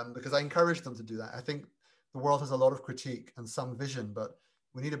 because I encourage them to do that. I think the world has a lot of critique and some vision, but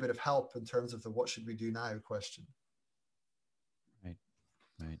we need a bit of help in terms of the what should we do now question.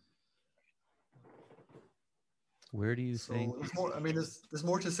 Right. Where do you think? There's more, I mean, there's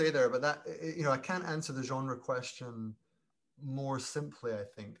more to say there, but that, I can't answer the genre question more simply, I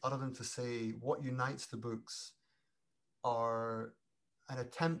think, other than to say what unites the books are an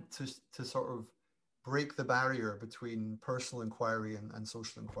attempt to sort of break the barrier between personal inquiry and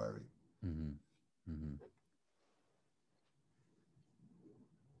social inquiry. Mm-hmm. Mm-hmm.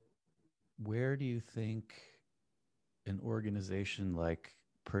 Where do you think an organization like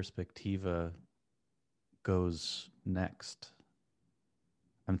Perspectiva goes next?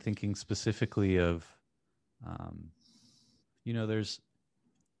 I'm thinking specifically of, there's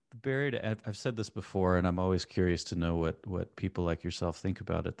the barrier to, I've said this before, and I'm always curious to know what people like yourself think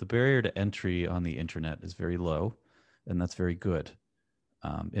about it. The barrier to entry on the internet is very low, and that's very good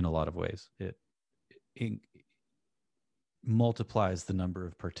in a lot of ways. It multiplies the number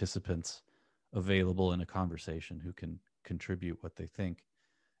of participants available in a conversation who can contribute what they think.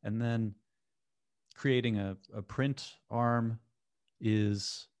 And then creating a print arm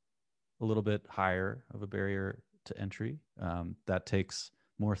is a little bit higher of a barrier to entry. That takes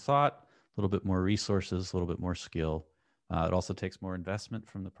more thought, little bit more resources, a little bit more skill. It also takes more investment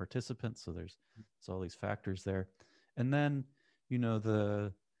from the participants. So there's all these factors there. And then, you know,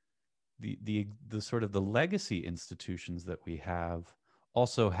 the sort of the legacy institutions that we have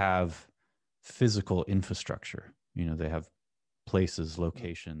also have physical infrastructure. You know, they have places,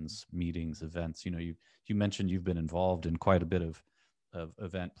 locations, meetings, events. You know, you mentioned you've been involved in quite a bit of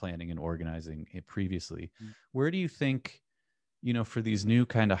event planning and organizing it previously. Where do you think, you know, for these new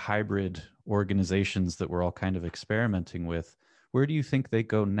kind of hybrid organizations that we're all kind of experimenting with, where do you think they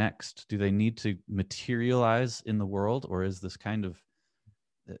go next? Do they need to materialize in the world, or is this kind of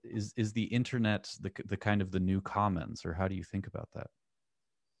is the internet the kind of the new commons, or how do you think about that?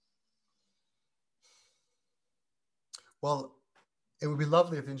 Well, it would be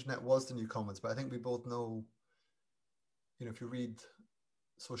lovely if the internet was the new commons, but I think we both know, you know, if you read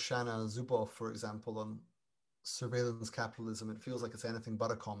Shoshana Zuboff, for example, on surveillance capitalism, it feels like it's anything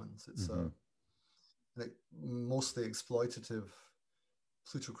but a commons. It's a mostly exploitative,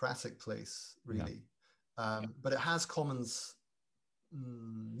 plutocratic place, really. Yeah. But it has commons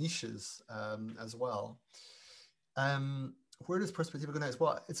niches as well. Where does Perspectiva go next?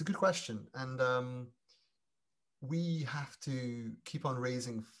 Well, it's a good question. And we have to keep on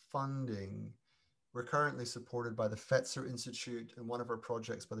raising funding. We're currently supported by the Fetzer Institute and one of our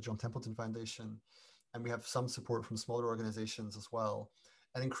projects by the John Templeton Foundation. And we have some support from smaller organizations as well.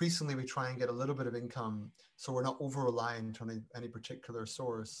 And increasingly, we try and get a little bit of income so we're not over-reliant on any particular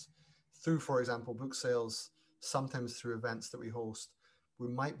source through, for example, book sales, sometimes through events that we host. We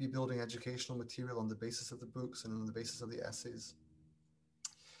might be building educational material on the basis of the books and on the basis of the essays.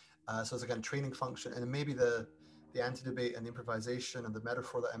 So it's again a training function, and maybe the anti-debate and the improvisation and the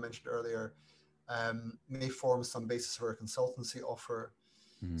metaphor that I mentioned earlier may form some basis for a consultancy offer.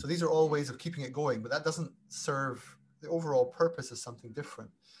 Mm-hmm. So these are all ways of keeping it going, but that doesn't serve the overall purpose. Is something different.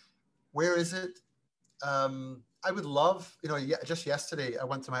 Where is it? I would love, you know, just yesterday I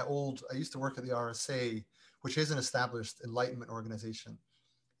went to I used to work at the RSA, which is an established Enlightenment organization,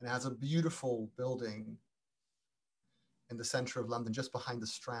 and it has a beautiful building in the center of London, just behind the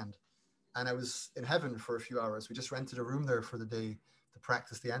Strand. And I was in heaven for a few hours. We just rented a room there for the day to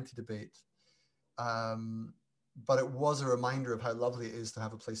practice the anti-debate. But it was a reminder of how lovely it is to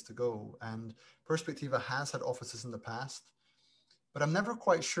have a place to go. And Perspectiva has had offices in the past, but I'm never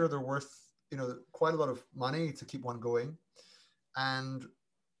quite sure they're worth, you know, quite a lot of money to keep one going. And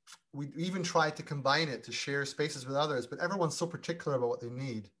we even tried to combine it to share spaces with others, but everyone's so particular about what they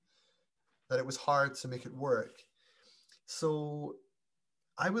need that it was hard to make it work. So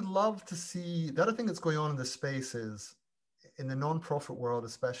I would love to see, the other thing that's going on in this space is, in the nonprofit world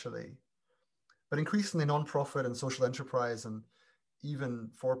especially, but increasingly nonprofit and social enterprise and even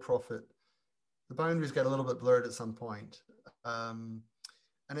for-profit, the boundaries get a little bit blurred at some point. I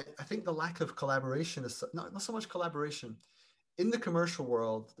think the lack of collaboration is not so much collaboration. In the commercial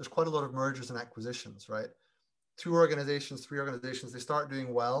world, there's quite a lot of mergers and acquisitions, right? 2 organizations, 3 organizations, they start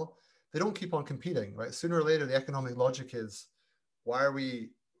doing well. They don't keep on competing, right? Sooner or later, the economic logic is, why are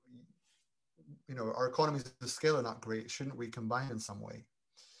we, you know, our economies of scale are not great. Shouldn't we combine in some way?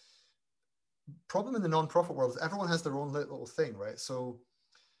 Problem in the nonprofit world is everyone has their own little thing, right? So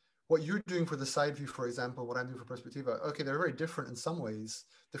what you're doing for the side view, for example, what I'm doing for Perspectiva, okay, they're very different in some ways,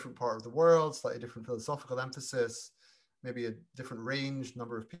 different part of the world, slightly different philosophical emphasis, maybe a different range,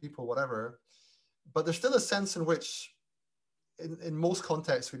 number of people, whatever. But there's still a sense in which in most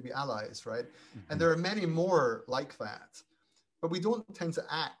contexts we'd be allies, right? Mm-hmm. And there are many more like that. But we don't tend to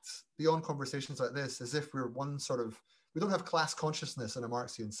act beyond conversations like this as if we're one sort of, we don't have class consciousness in a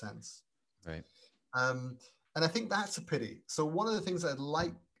Marxian sense. Right. And I think that's a pity. So one of the things I'd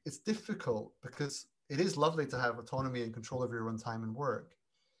like, it's difficult because it is lovely to have autonomy and control over your own time and work.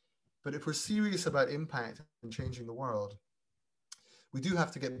 But if we're serious about impact and changing the world, we do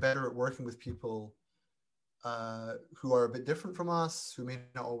have to get better at working with people who are a bit different from us, who may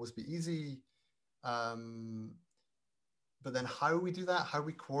not always be easy. But then how we do that, how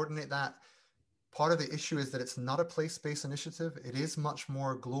we coordinate that, part of the issue is that it's not a place-based initiative. It is much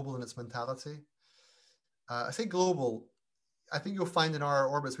more global in its mentality. I say global. I think you'll find in our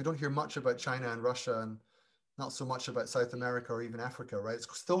orbits, we don't hear much about China and Russia and not so much about South America or even Africa, right? It's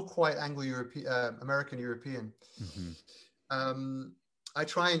still quite Anglo-European, American-European. Mm-hmm. I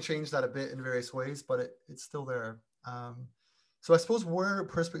try and change that a bit in various ways, but it's still there. So I suppose where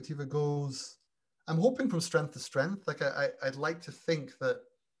Perspectiva goes, I'm hoping from strength to strength. Like I'd like to think that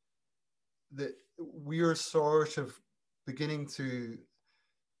we are sort of beginning to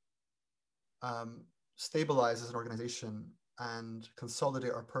stabilize as an organization and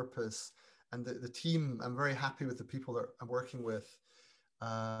consolidate our purpose. And the team, I'm very happy with the people that I'm working with.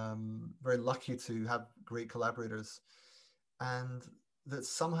 very lucky to have great collaborators, and that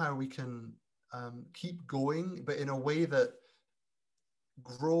somehow we can keep going, but in a way that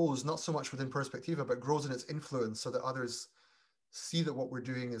grows not so much within Perspectiva, but grows in its influence so that others see that what we're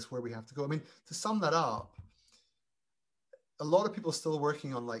doing is where we have to go. I mean, to sum that up, a lot of people still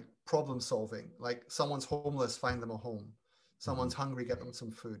working on like problem solving, like someone's homeless, find them a home, someone's hungry, get them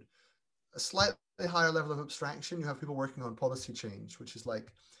some food. A slightly higher level of abstraction, you have people working on policy change, which is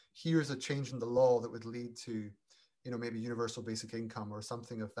like, here's a change in the law that would lead to, maybe universal basic income or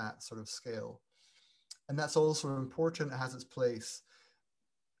something of that sort of scale. And that's also important, it has its place,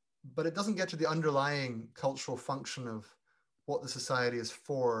 but it doesn't get to the underlying cultural function of what the society is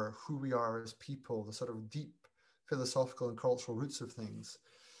for, who we are as people, the sort of deep philosophical and cultural roots of things.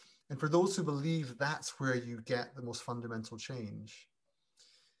 And for those who believe that's where you get the most fundamental change,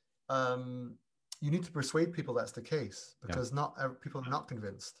 you need to persuade people that's the case, because not people are not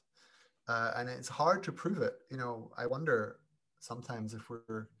convinced. And it's hard to prove it. I wonder sometimes if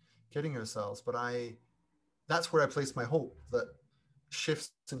we're kidding ourselves, but that's where I place my hope, that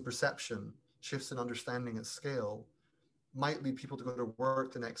shifts in perception, shifts in understanding at scale might lead people to go to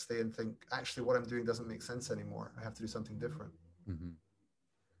work the next day and think, actually, what I'm doing doesn't make sense anymore. I have to do something different. Mm-hmm.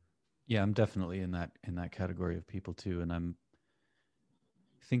 Yeah, I'm definitely in that category of people too, and I'm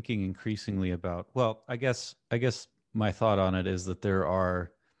thinking increasingly about, well, I guess my thought on it is that there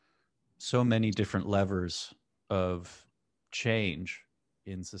are so many different levers of change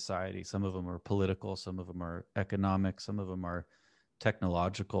in society. Some of them are political, some of them are economic, some of them are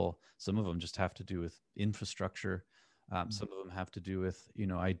technological, some of them just have to do with infrastructure, some of them have to do with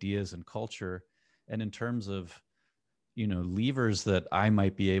ideas and culture. And in terms of levers that I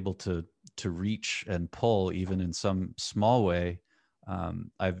might be able to reach and pull, even in some small way,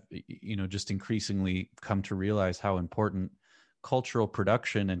 I've just increasingly come to realize how important cultural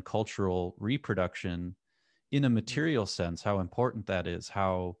production and cultural reproduction in a material sense, how important that is,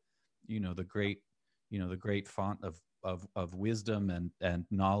 how the great font of wisdom and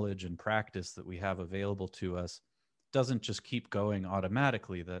knowledge and practice that we have available to us doesn't just keep going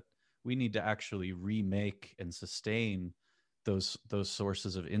automatically, that we need to actually remake and sustain those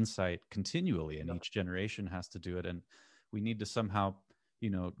sources of insight continually, and each generation has to do it, and we need to somehow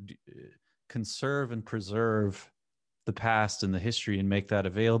conserve and preserve the past and the history and make that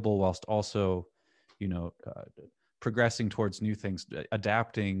available, whilst also progressing towards new things,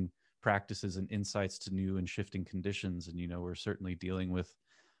 adapting practices and insights to new and shifting conditions. And we're certainly dealing with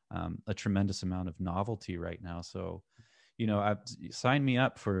a tremendous amount of novelty right now, so sign me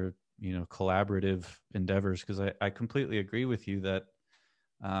up for collaborative endeavors, because I completely agree with you that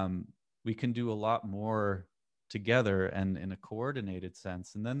we can do a lot more together and in a coordinated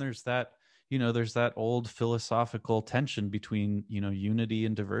sense. And then there's that old philosophical tension between unity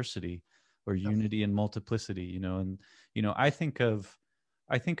and diversity, or unity and multiplicity, and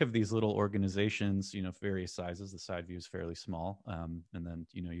I think of these little organizations, various sizes. The Side View is fairly small, and then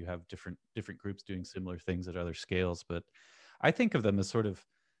you have different groups doing similar things at other scales. But I think of them as sort of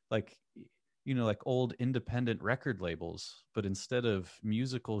like like old independent record labels, but instead of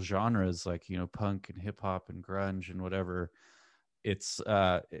musical genres like punk and hip hop and grunge and whatever, it's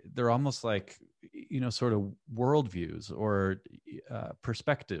they're almost like sort of worldviews or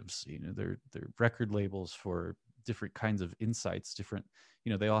perspectives. They're record labels for different kinds of insights, different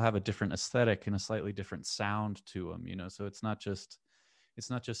they all have a different aesthetic and a slightly different sound to them, so it's not just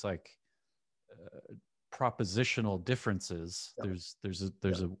like propositional differences. There's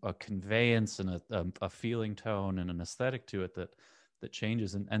a conveyance and a feeling tone and an aesthetic to it that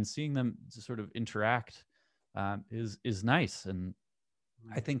changes, and seeing them sort of interact is nice. And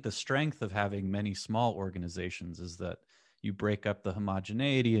I think the strength of having many small organizations is that you break up the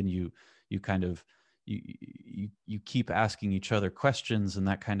homogeneity, and you kind of you keep asking each other questions, and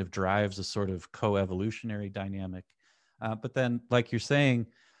that kind of drives a sort of co-evolutionary dynamic. But then, like you're saying,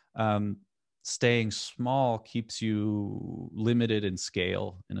 staying small keeps you limited in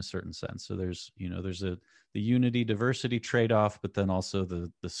scale in a certain sense. So there's the unity diversity trade-off, but then also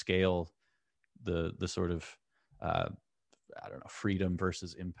the scale, the sort of I don't know, freedom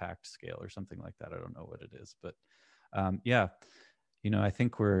versus impact scale or something like that. I don't know what it is, but yeah, I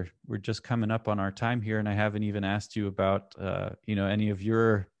think we're just coming up on our time here, and I haven't even asked you about any of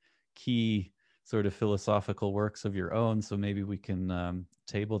your key sort of philosophical works of your own. So maybe we can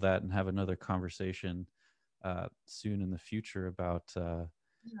table that and have another conversation soon in the future about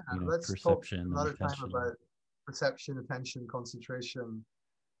let's perception talk and another time attention. about perception, attention, concentration,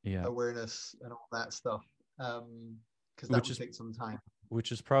 awareness, and all that stuff, because that would take some time.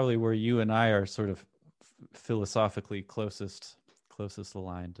 Which is probably where you and I are sort of philosophically closest closest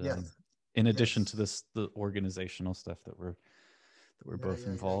aligned. Yes. In addition to Yes. the organizational stuff that we're both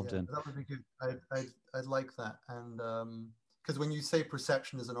involved Yeah. in. That would be good. I'd like that. And because when you say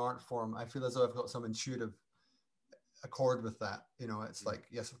perception is an art form, I feel as though I've got some intuitive accord with that. You know, it's like,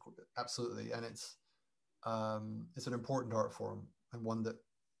 yes, of course, absolutely. And it's an important art form, and one that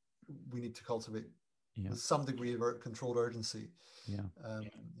we need to cultivate with some degree of controlled urgency.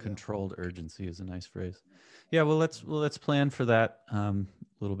 Controlled urgency is a nice phrase. Yeah, well, let's plan for that a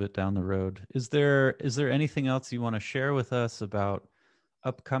little bit down the road. Is there anything else you want to share with us about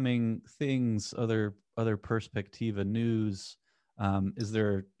upcoming things, other Perspectiva news? Is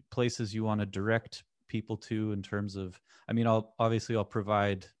there places you want to direct people to in terms of? I mean, I'll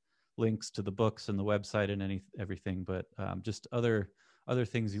provide links to the books and the website and everything, but just other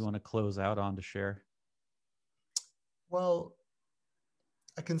things you want to close out on to share. Well,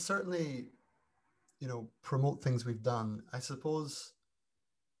 I can certainly, promote things we've done. I suppose,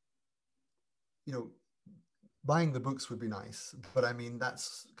 buying the books would be nice, but I mean,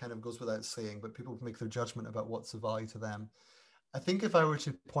 that's kind of goes without saying, but people make their judgment about what's of value to them. I think if I were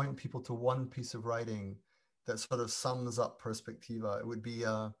to point people to one piece of writing that sort of sums up Perspectiva, it would be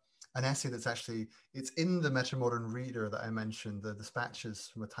an essay it's in the Metamodern Reader that I mentioned, the Dispatches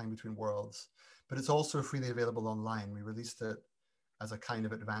from a Time Between Worlds, but it's also freely available online. We released it as a kind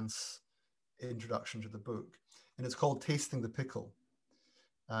of advance introduction to the book, and it's called Tasting the Pickle,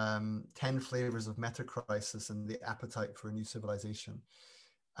 10 Flavors of Metacrisis and the Appetite for a New Civilization.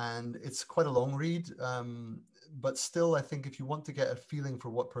 And it's quite a long read, but still, I think if you want to get a feeling for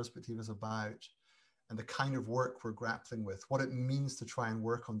what Perspectiva is about and the kind of work we're grappling with, what it means to try and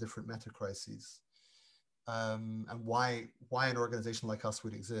work on different metacrises, and why an organization like us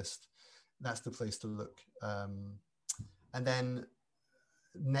would exist, that's the place to look. And then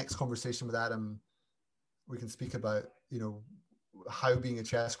next conversation with Adam, we can speak about, how being a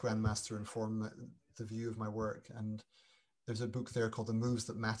chess grandmaster informed the view of my work. And there's a book there called The Moves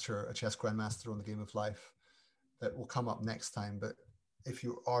That Matter, A Chess Grandmaster on the Game of Life, that will come up next time. But if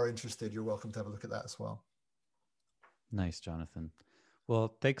you are interested, you're welcome to have a look at that as well. Nice, Jonathan.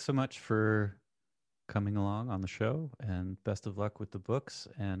 Well, thanks so much for coming along on the show, and best of luck with the books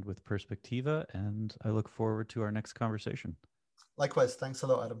and with Perspectiva. And I look forward to our next conversation. Likewise. Thanks a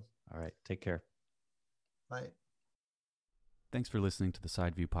lot, Adam. All right. Take care. Bye. Thanks for listening to the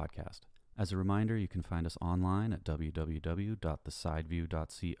Sideview podcast. As a reminder, you can find us online at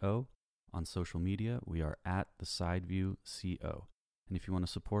www.thesideview.co. On social media, we are at thesideview.co. And if you want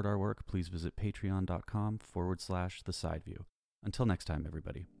to support our work, please visit patreon.com/thesideview. Until next time,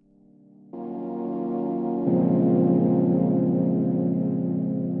 everybody.